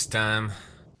trouble this time.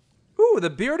 Ooh, the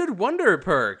Bearded Wonder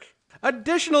perk.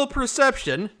 Additional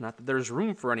perception, not that there's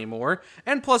room for any more,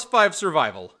 and +5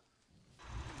 survival.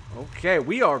 Okay,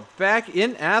 we are back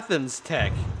in Athens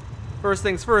Tech. First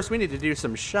things first, we need to do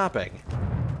some shopping.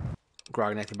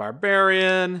 Grognak the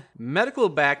Barbarian, medical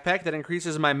backpack that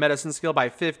increases my medicine skill by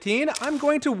 15. I'm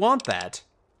going to want that.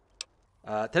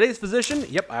 Today's physician,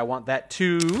 yep, I want that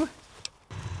too.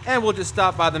 And we'll just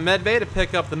stop by the medbay to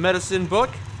pick up the medicine book.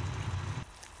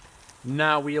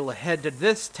 Now we'll head to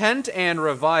this tent and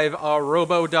revive our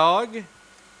robo-dog.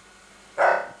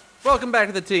 Welcome back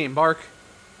to the team, Bark.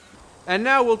 And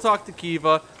now we'll talk to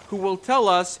Kiva, who will tell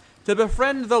us to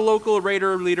befriend the local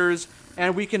raider leaders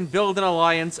and we can build an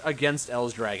alliance against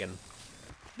lStewieAl.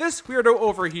 This weirdo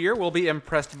over here will be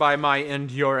impressed by my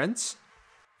endurance.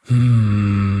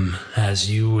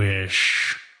 As you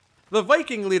wish. The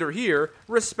Viking leader here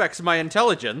respects my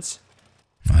intelligence.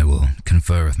 I will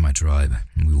confer with my tribe,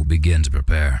 and we will begin to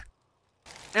prepare.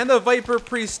 And the Viper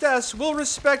Priestess will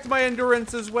respect my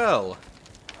endurance as well.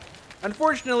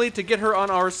 Unfortunately, to get her on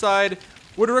our side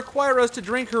would require us to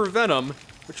drink her venom,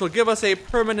 which will give us a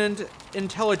permanent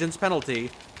intelligence penalty.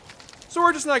 So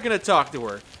we're just not going to talk to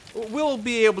her. We'll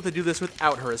be able to do this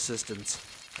without her assistance.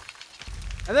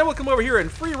 And then we'll come over here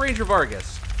and free Ranger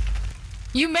Vargas.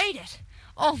 You made it!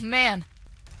 Oh, man.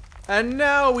 And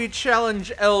now we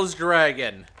challenge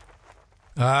lStewieAl.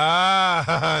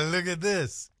 Ah, look at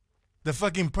this. The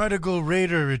fucking prodigal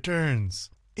raider returns.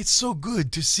 It's so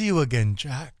good to see you again,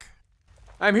 Jack.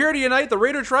 I'm here to unite the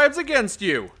raider tribes against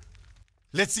you.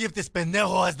 Let's see if this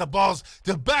pendejo has the balls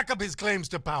to back up his claims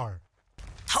to power.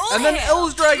 And then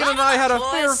lStewieAl and I had a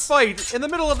fair fight in the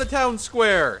middle of the town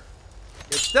square.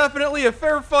 It's definitely a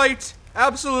fair fight.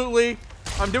 Absolutely.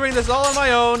 I'm doing this all on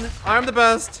my own. I'm the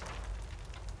best.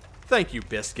 Thank you,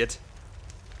 Biscuit.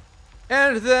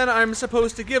 And then I'm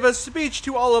supposed to give a speech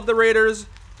to all of the raiders,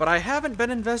 but I haven't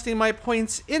been investing my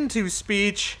points into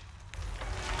speech.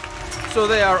 So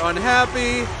they are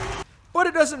unhappy. But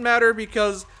it doesn't matter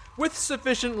because with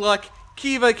sufficient luck,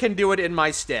 Kiva can do it in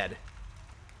my stead.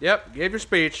 Yep, gave your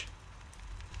speech.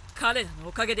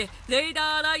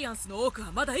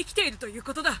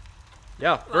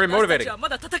 Yeah, very motivating.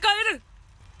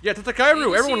 Yeah,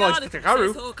 Tatakaru. Everyone likes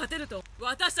Tatakaru.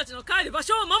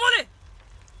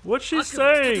 What's she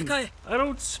saying? I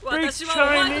don't speak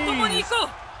Chinese.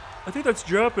 I think that's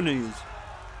Japanese.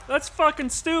 That's fucking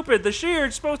stupid. The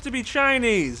Sheard's supposed to be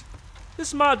Chinese.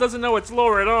 This mod doesn't know its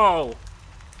lore at all.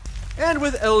 And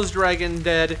with L's dragon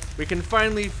dead, we can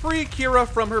finally free Kira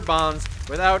from her bonds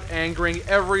without angering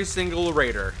every single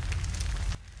raider.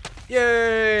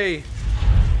 Yay!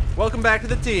 Welcome back to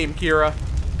the team, Kira.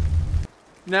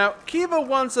 Now, Kiva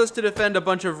wants us to defend a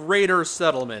bunch of raider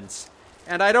settlements,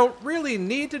 and I don't really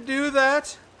need to do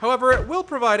that. However, it will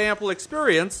provide ample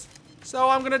experience, so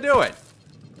I'm gonna do it.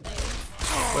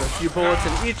 Put a few bullets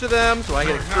in each of them so I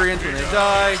get experience when they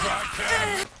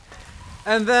die.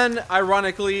 And then,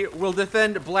 ironically, we'll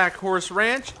defend Black Horse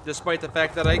Ranch, despite the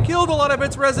fact that I killed a lot of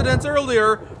its residents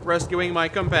earlier, rescuing my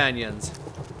companions.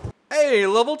 Hey,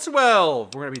 level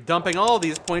 12! We're gonna be dumping all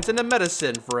these points into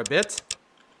medicine for a bit.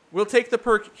 We'll take the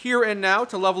perk Here and Now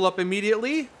to level up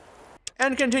immediately,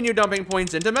 and continue dumping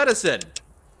points into medicine.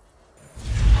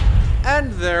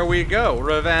 And there we go,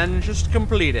 revenge is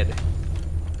completed.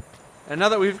 And now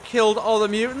that we've killed all the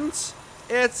mutants,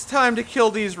 it's time to kill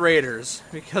these raiders,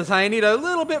 because I need a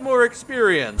little bit more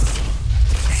experience.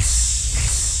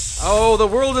 Oh, the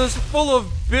world is full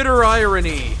of bitter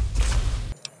irony.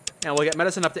 And we'll get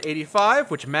medicine up to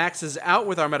 85, which maxes out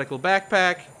with our medical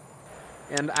backpack.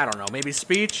 And I don't know, maybe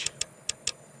speech?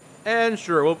 And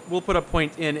sure, we'll put a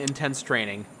point in intense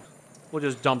training. We'll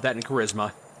just dump that in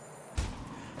charisma.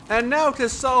 And now to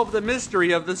solve the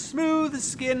mystery of the Smooth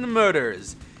Skin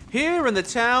Murders, here in the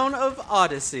town of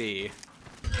Odyssey.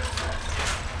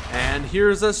 And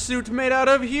here's a suit made out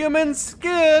of human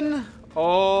skin.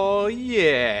 Oh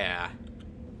yeah.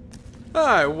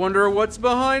 I wonder what's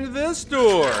behind this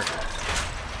door.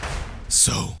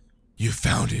 So, you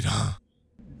found it, huh?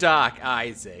 Doc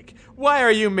Isaac, why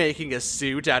are you making a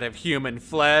suit out of human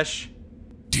flesh?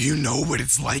 Do you know what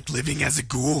it's like living as a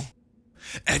ghoul?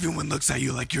 Everyone looks at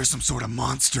you like you're some sort of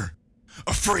monster.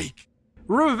 A freak.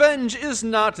 Revenge is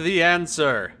not the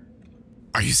answer.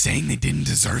 Are you saying they didn't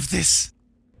deserve this?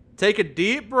 Take a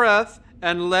deep breath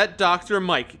and let Dr.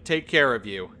 Mike take care of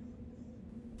you.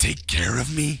 Take care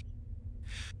of me?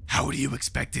 How do you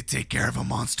expect to take care of a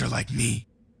monster like me?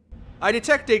 I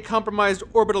detect a compromised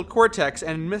orbital cortex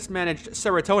and mismanaged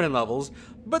serotonin levels,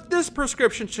 but this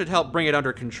prescription should help bring it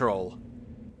under control.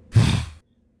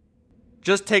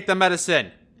 Just take the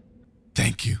medicine.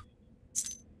 Thank you.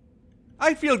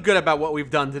 I feel good about what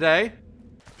we've done today.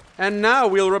 And now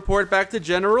we'll report back to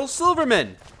General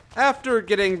Silverman, after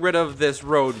getting rid of this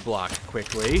roadblock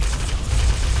quickly.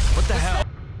 What the hell?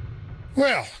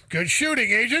 Well, good shooting,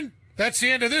 Agent. That's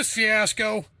the end of this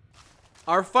fiasco.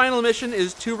 Our final mission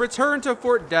is to return to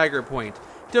Fort Dagger Point,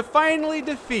 to finally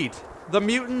defeat the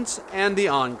mutants and the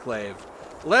Enclave.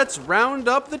 Let's round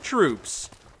up the troops.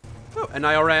 Oh, and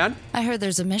Ioran? I heard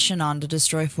there's a mission on to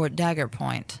destroy Fort Dagger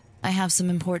Point. I have some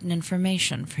important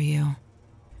information for you.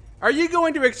 Are you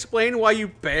going to explain why you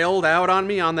bailed out on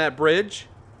me on that bridge?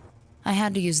 I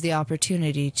had to use the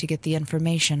opportunity to get the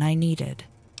information I needed.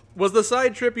 Was the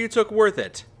side trip you took worth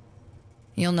it?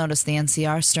 You'll notice the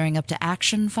NCR stirring up to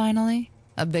action finally.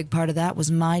 A big part of that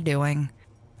was my doing.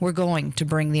 We're going to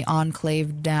bring the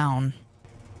Enclave down.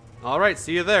 All right,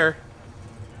 see you there.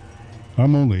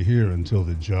 I'm only here until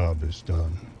the job is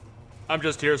done. I'm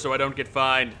just here so I don't get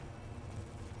fined.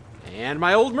 And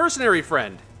my old mercenary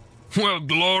friend. Well,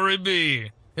 glory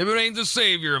be, if it ain't the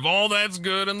savior of all that's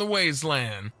good in the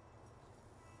wasteland.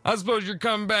 I suppose you're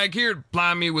coming back here to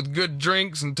ply me with good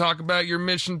drinks and talk about your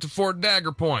mission to Fort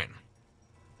Dagger Point.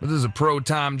 But this is a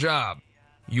pro-time job.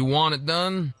 You want it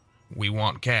done, we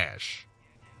want cash.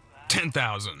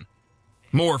 10,000.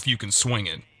 More if you can swing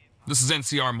it. This is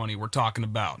NCR money we're talking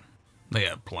about. They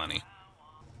have plenty.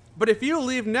 But if you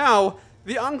leave now,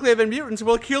 the Enclave and mutants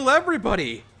will kill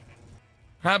everybody.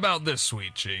 How about this,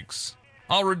 sweet cheeks?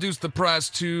 I'll reduce the price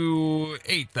to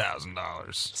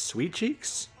 $8,000. Sweet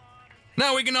cheeks?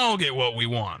 Now we can all get what we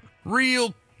want.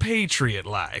 Real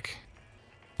patriot-like.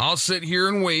 I'll sit here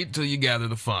and wait till you gather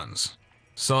the funds.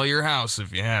 Sell your house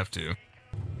if you have to.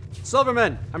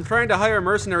 Silverman, I'm trying to hire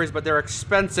mercenaries, but they're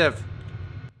expensive.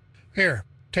 Here,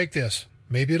 take this.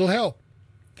 Maybe it'll help.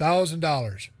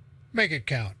 $1,000. Make it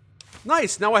count.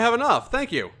 Nice, now I have enough.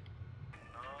 Thank you.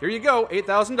 Here you go,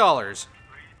 $8,000.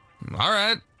 All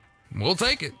right, we'll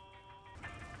take it.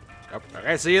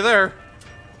 Okay, see you there.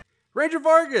 Ranger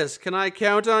Vargas, can I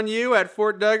count on you at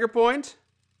Fort Dagger Point?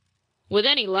 With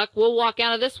any luck, we'll walk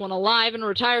out of this one alive and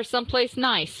retire someplace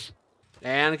nice.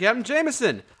 And Captain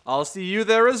Jameson, I'll see you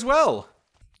there as well.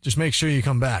 Just make sure you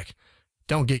come back.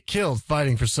 Don't get killed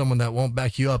fighting for someone that won't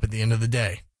back you up at the end of the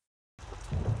day.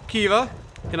 Kiva,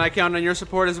 can I count on your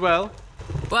support as well?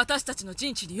 I'll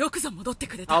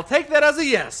take that as a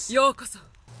yes.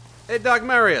 Hey, Doc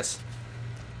Marius.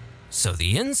 So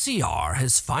the NCR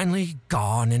has finally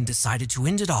gone and decided to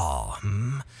end it all.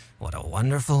 What a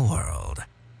wonderful world.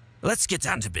 Let's get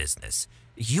down to business.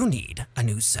 You need a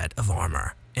new set of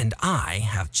armor, and I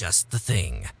have just the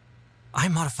thing. I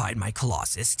modified my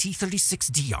Colossus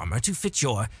T-36D armor to fit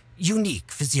your unique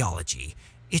physiology.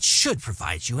 It should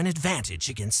provide you an advantage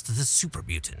against the super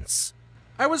mutants.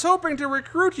 I was hoping to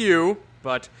recruit you,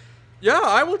 but yeah,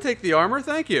 I will take the armor,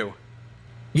 thank you.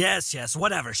 Yes,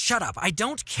 whatever. Shut up. I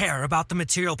don't care about the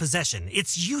material possession.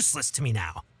 It's useless to me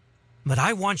now. But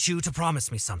I want you to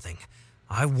promise me something.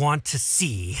 I want to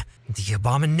see the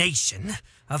abomination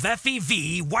of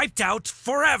FEV wiped out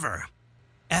forever.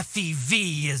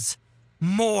 FEV is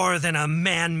more than a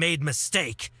man-made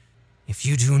mistake. If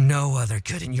you do no other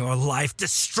good in your life,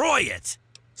 destroy it!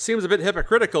 Seems a bit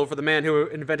hypocritical for the man who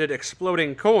invented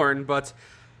exploding corn, but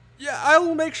yeah, I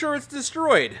will make sure it's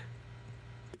destroyed.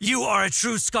 You are a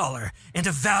true scholar and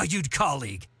a valued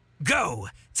colleague. Go,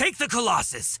 take the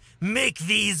Colossus. Make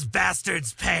these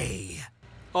bastards pay.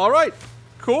 All right,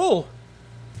 cool.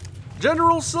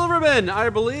 General Silverman, I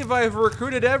believe I've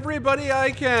recruited everybody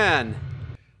I can.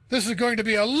 This is going to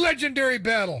be a legendary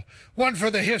battle, one for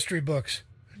the history books.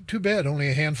 Too bad only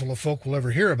a handful of folk will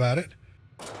ever hear about it.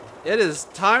 It is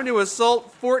time to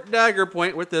assault Fort Dagger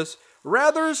Point with this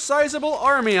rather sizable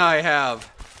army I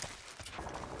have.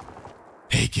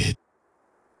 Hey, kid.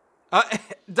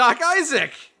 Doc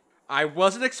Isaac! I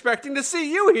wasn't expecting to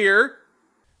see you here.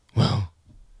 Well,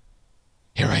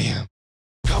 here I am.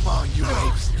 Come on, you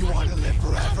apes. You want to live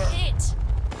forever?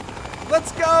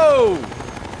 Let's go!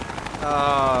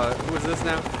 Who is this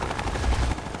now?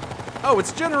 Oh,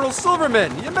 it's General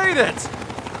Silverman. You made it!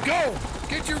 Go!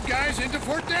 Get you guys into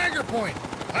Fort Dagger Point.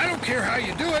 I don't care how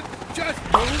you do it. Just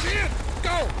move in.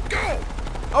 Go! Go!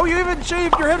 Oh, you even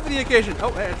shaved your head for the occasion. Oh,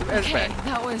 it's Okay, back.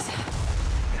 that was...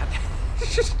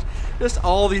 Just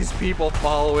all these people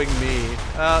following me.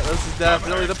 This is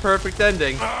definitely the perfect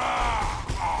ending.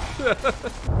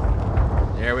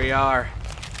 There we are.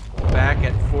 Back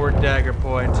at Fort Dagger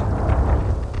Point.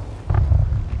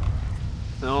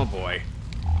 Oh boy.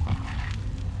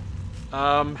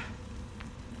 I'm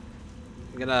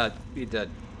gonna need to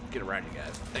get around you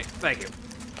guys. Thank you.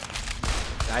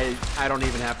 I don't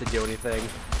even have to do anything.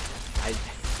 I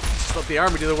just let the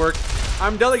army do the work.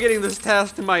 I'm delegating this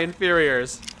task to my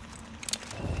inferiors.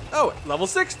 Oh, level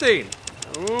 16.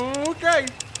 Okay.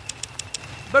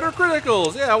 Better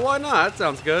criticals. Yeah, why not? That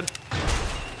sounds good.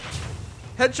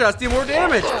 Headshots do more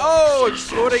damage. Oh,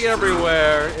 exploding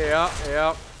everywhere.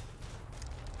 Yeah.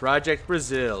 Project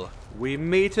Brazil. We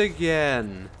meet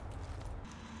again.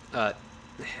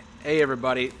 Hey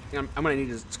everybody. I'm gonna need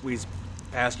to squeeze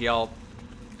past y'all.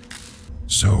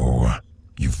 So,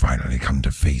 you finally come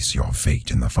to face your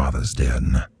fate in the Father's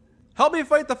Den. Help me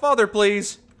fight the Father,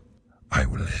 please. I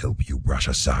will help you brush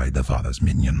aside the Father's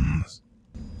minions.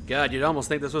 God, you'd almost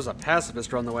think this was a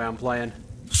pacifist run the way I'm playing.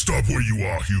 Stop where you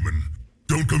are, human.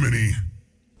 Don't come any.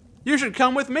 You should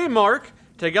come with me, Mark.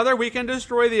 Together we can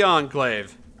destroy the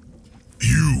Enclave.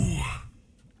 You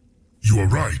are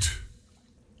right.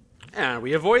 And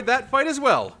we avoid that fight as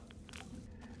well.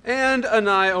 And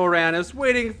Anai Oran is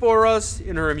waiting for us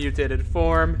in her mutated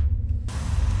form.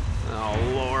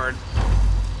 Oh, Lord.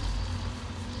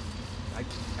 I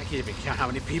can't even count how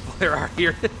many people there are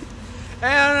here.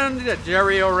 And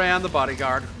Jerry Oran, the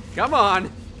bodyguard. Come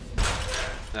on.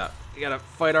 We gotta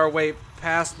fight our way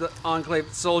past the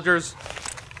Enclave soldiers.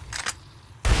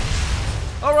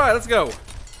 All right, let's go.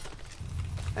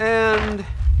 And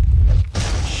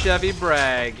Chevy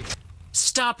Bragg.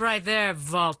 Stop right there,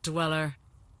 Vault Dweller.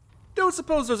 Don't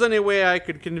suppose there's any way I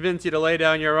could convince you to lay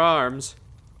down your arms.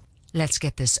 Let's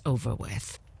get this over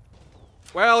with.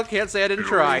 Well, can't say I didn't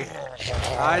try.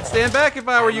 I'd stand back if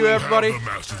I were you, everybody.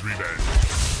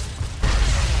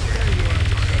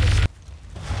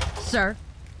 Sir?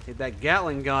 Hit that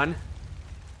Gatling gun.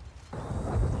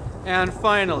 And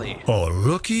finally... Oh,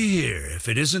 looky here, if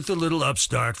it isn't the little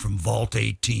upstart from Vault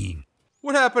 18.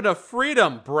 What happened to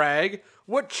freedom, Bragg?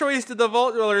 What choice did the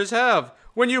Vault Dwellers have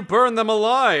when you burned them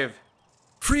alive?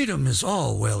 Freedom is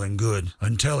all well and good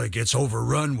until it gets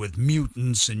overrun with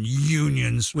mutants and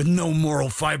unions with no moral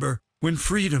fiber. When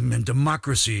freedom and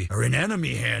democracy are in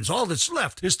enemy hands, all that's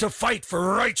left is to fight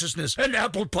for righteousness and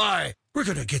apple pie. We're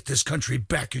gonna get this country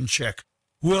back in check.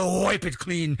 We'll wipe it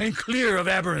clean and clear of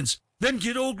aberrants, then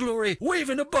get Old Glory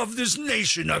waving above this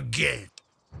nation again.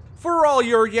 For all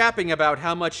your yapping about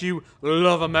how much you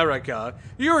love America,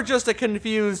 you're just a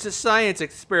confused science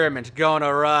experiment gone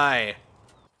awry.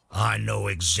 I know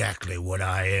exactly what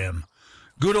I am.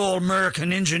 Good old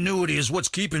American ingenuity is what's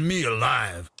keeping me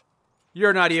alive.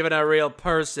 You're not even a real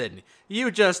person.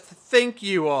 You just think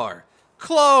you are.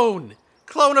 Clone!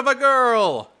 Clone of a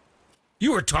girl!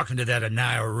 You were talking to that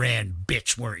Anaya Rand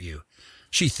bitch, weren't you?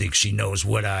 She thinks she knows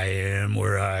what I am,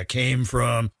 where I came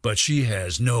from, but she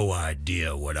has no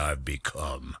idea what I've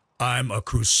become. I'm a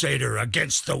crusader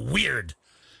against the weird.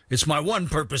 It's my one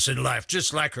purpose in life,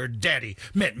 just like her daddy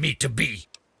meant me to be.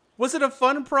 Was it a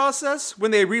fun process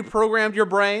when they reprogrammed your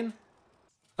brain?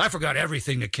 I forgot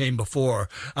everything that came before.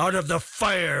 Out of the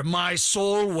fire, my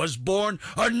soul was born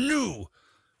anew.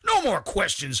 No more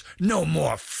questions, no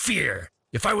more fear.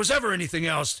 If I was ever anything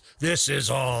else, this is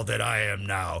all that I am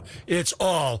now. It's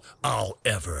all I'll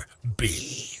ever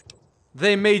be.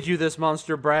 They made you this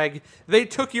monster, Bragg. They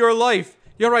took your life,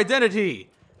 your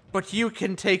identity. But you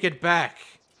can take it back.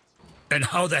 And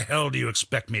how the hell do you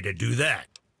expect me to do that?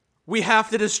 We have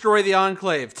to destroy the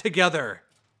Enclave together.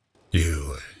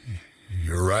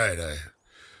 You're right. I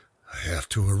have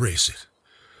to erase it.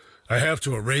 I have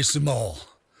to erase them all.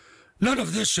 None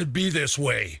of this should be this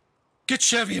way. Get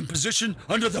Chevy in position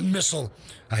under the missile.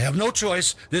 I have no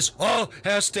choice. This all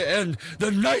has to end.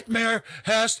 The nightmare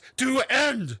has to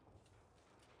end.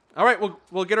 All right,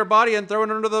 we'll get her body and throw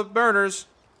it under the burners.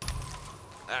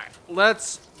 All right,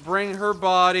 let's bring her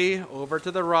body over to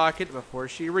the rocket before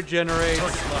she regenerates.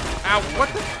 Ow, what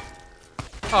the?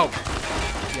 Oh,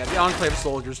 yeah, the Enclave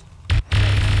soldiers.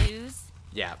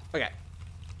 Yeah, okay.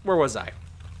 Where was I?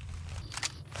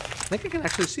 I think I can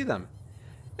actually see them.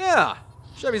 Yeah,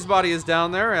 Chevy's body is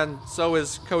down there, and so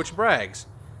is Coach Bragg's.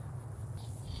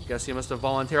 Guess he must have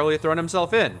voluntarily thrown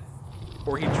himself in.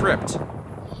 Or he tripped.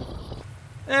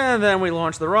 And then we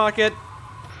launch the rocket,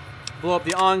 blow up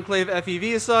the Enclave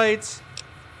FEV sites.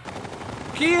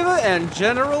 Kiva and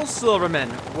General Silverman,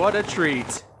 what a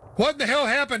treat. What the hell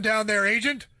happened down there,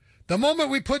 Agent? The moment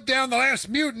we put down the last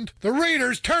mutant, the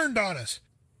Raiders turned on us.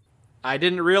 I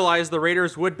didn't realize the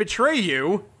Raiders would betray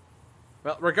you.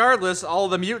 Well, regardless, all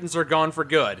the mutants are gone for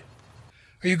good.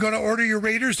 Are you going to order your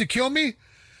Raiders to kill me?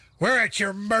 We're at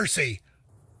your mercy.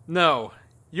 No,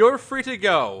 you're free to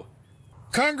go.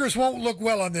 Congress won't look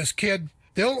well on this, kid.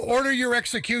 They'll order your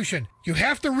execution. You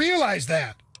have to realize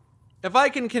that. If I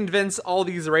can convince all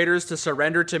these Raiders to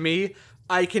surrender to me,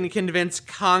 I can convince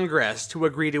Congress to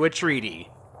agree to a treaty.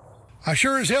 I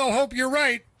sure as hell hope you're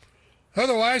right.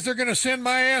 Otherwise, they're going to send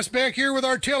my ass back here with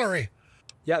artillery.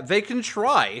 Yeah, they can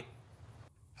try.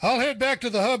 I'll head back to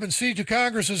the hub and see to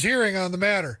Congress's hearing on the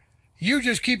matter. You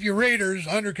just keep your Raiders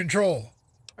under control.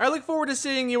 I look forward to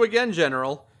seeing you again,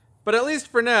 General. But at least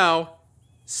for now,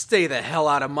 stay the hell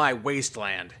out of my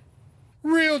wasteland.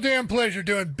 Real damn pleasure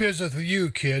doing business with you,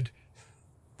 kid.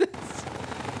 I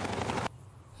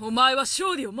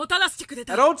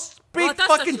don't speak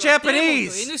fucking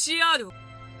Japanese!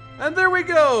 And there we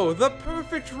go, the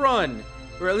perfect run.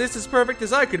 Or at least as perfect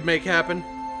as I could make happen.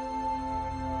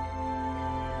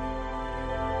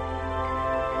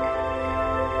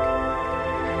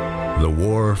 The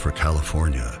war for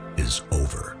California is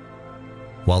over.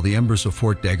 While the embers of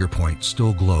Fort Dagger Point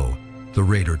still glow, the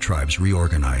Raider tribes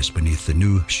reorganize beneath the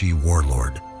new She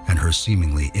warlord and her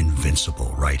seemingly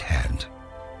invincible right hand.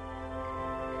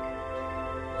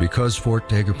 Because Fort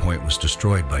Dagger Point was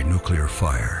destroyed by nuclear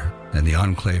fire and the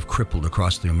Enclave crippled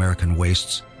across the American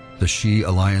wastes, the She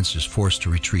Alliance is forced to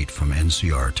retreat from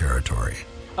NCR territory.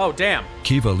 Oh, damn.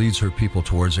 Kiva leads her people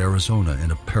towards Arizona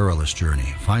in a perilous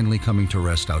journey, finally coming to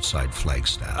rest outside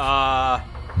Flagstaff.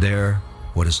 There,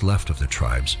 what is left of the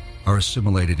tribes are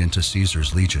assimilated into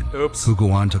Caesar's Legion, who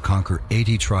go on to conquer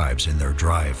 80 tribes in their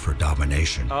drive for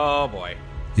domination. Oh, boy.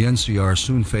 The NCR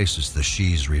soon faces the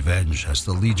She's revenge as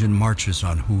the Legion marches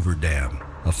on Hoover Dam,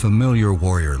 a familiar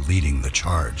warrior leading the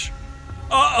charge.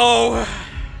 Uh-oh!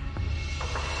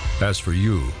 As for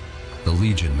you, the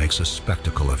Legion makes a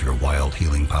spectacle of your wild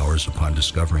healing powers upon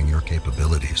discovering your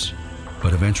capabilities,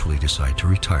 but eventually decide to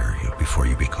retire you before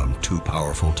you become too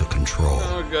powerful to control.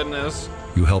 Oh, goodness.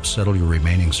 You help settle your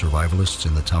remaining survivalists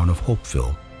in the town of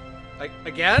Hopeville.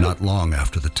 Again? Not long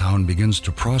after the town begins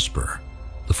to prosper,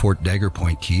 the Fort Dagger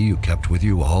Point key you kept with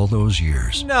you all those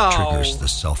years triggers the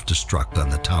self-destruct on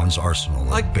the town's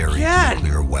arsenal of buried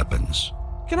nuclear weapons.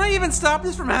 Can I even stop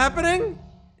this from happening?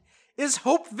 Is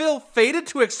Hopeville fated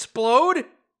to explode?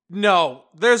 No,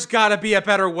 there's gotta be a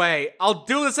better way. I'll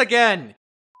do this again.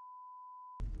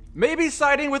 Maybe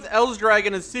siding with El's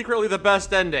Dragon is secretly the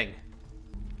best ending.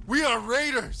 We are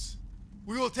Raiders.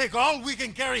 We will take all we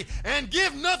can carry and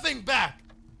give nothing back.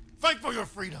 Fight for your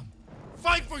freedom.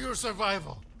 Fight for your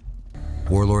survival.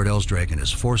 Warlord lSdragon is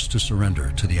forced to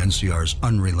surrender to the NCR's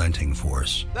unrelenting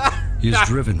force. He is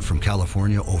driven from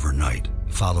California overnight,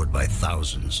 followed by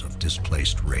thousands of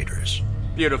displaced raiders.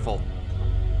 Beautiful.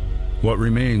 What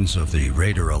remains of the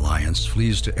Raider Alliance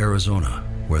flees to Arizona,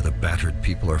 where the battered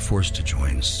people are forced to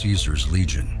join Caesar's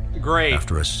Legion. Great.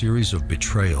 After a series of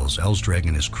betrayals,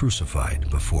 lSdragon is crucified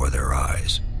before their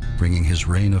eyes, bringing his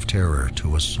reign of terror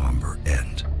to a somber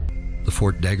end. The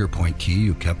Fort Dagger Point key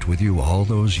you kept with you all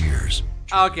those years.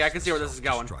 Okay, I can see where this is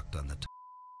going.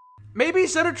 Maybe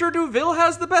Senator Duville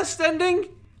has the best ending?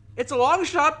 It's a long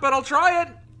shot, but I'll try it.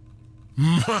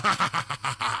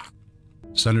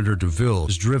 Senator Duville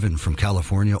is driven from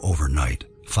California overnight,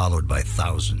 followed by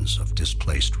thousands of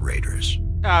displaced raiders.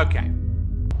 Okay.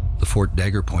 The Fort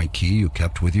Dagger Point key you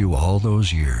kept with you all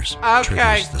those years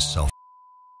triggers the self.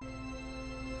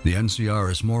 The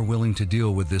NCR is more willing to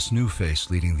deal with this new face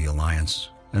leading the Alliance,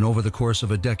 and over the course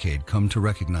of a decade come to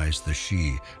recognize the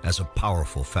She as a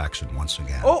powerful faction once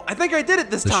again. Oh, I think I did it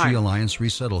this time. The She Alliance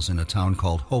resettles in a town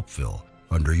called Hopeville,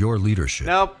 under your leadership.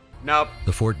 Nope.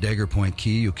 The Fort Dagger Point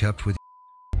key you kept with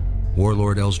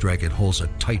Warlord lSdragon holds a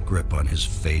tight grip on his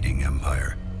fading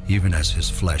empire, even as his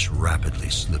flesh rapidly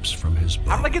slips from his bones.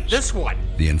 How did I get this one?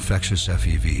 The infectious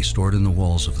FEV stored in the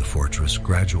walls of the fortress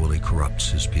gradually corrupts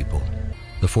his people.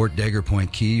 The Fort Dagger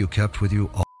Point key you kept with you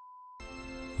all.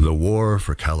 The war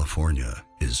for California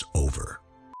is over.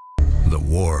 The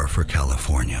war for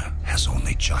California has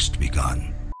only just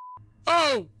begun.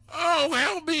 Oh,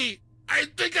 help me! I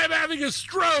think I'm having a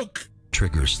stroke!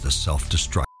 Triggers the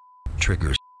self-destruct.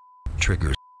 Triggers.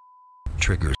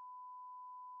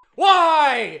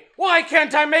 Why? Why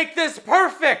can't I make this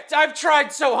perfect? I've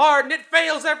tried so hard and it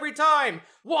fails every time.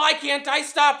 Why can't I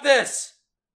stop this?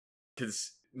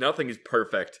 Because nothing is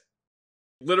perfect.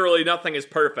 Literally nothing is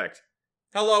perfect.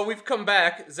 Hello, we've come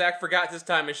back. Zach forgot his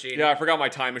time machine. Yeah, I forgot my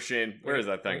time machine. Where is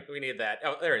that thing? We need that.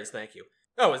 Oh, there it is. Thank you.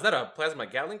 Oh, is that a plasma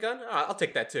Gatling gun? Oh, I'll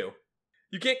take that too.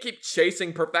 You can't keep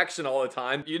chasing perfection all the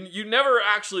time. You never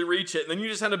actually reach it, and then you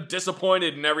just end up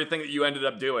disappointed in everything that you ended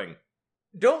up doing.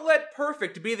 Don't let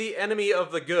perfect be the enemy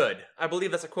of the good. I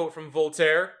believe that's a quote from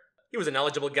Voltaire. He was an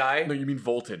eligible guy. No, you mean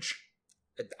voltage.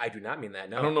 I do not mean that,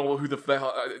 no. I don't know who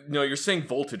the no, you're saying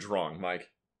voltage wrong, Mike.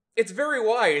 It's very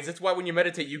wise. It's why when you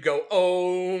meditate, you go,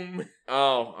 Om.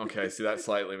 Oh, okay. See, that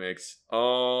slightly makes...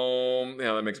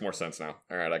 yeah, that makes more sense now.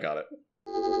 Alright, I got it.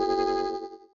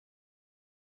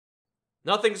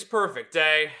 Nothing's perfect,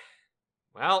 eh?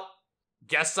 Well,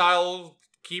 guess I'll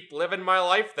keep living my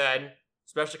life then.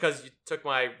 Especially because you took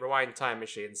my rewind time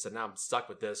machine, so now I'm stuck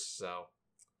with this, so...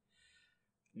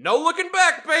 No looking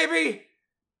back, baby!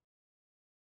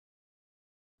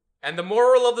 And the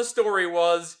moral of the story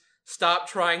was, stop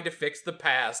trying to fix the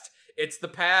past. It's the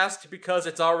past because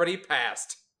it's already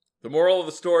past. The moral of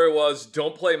the story was,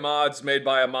 don't play mods made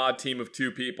by a mod team of 2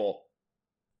 people.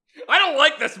 I don't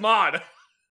like this mod!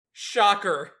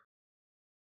 Shocker.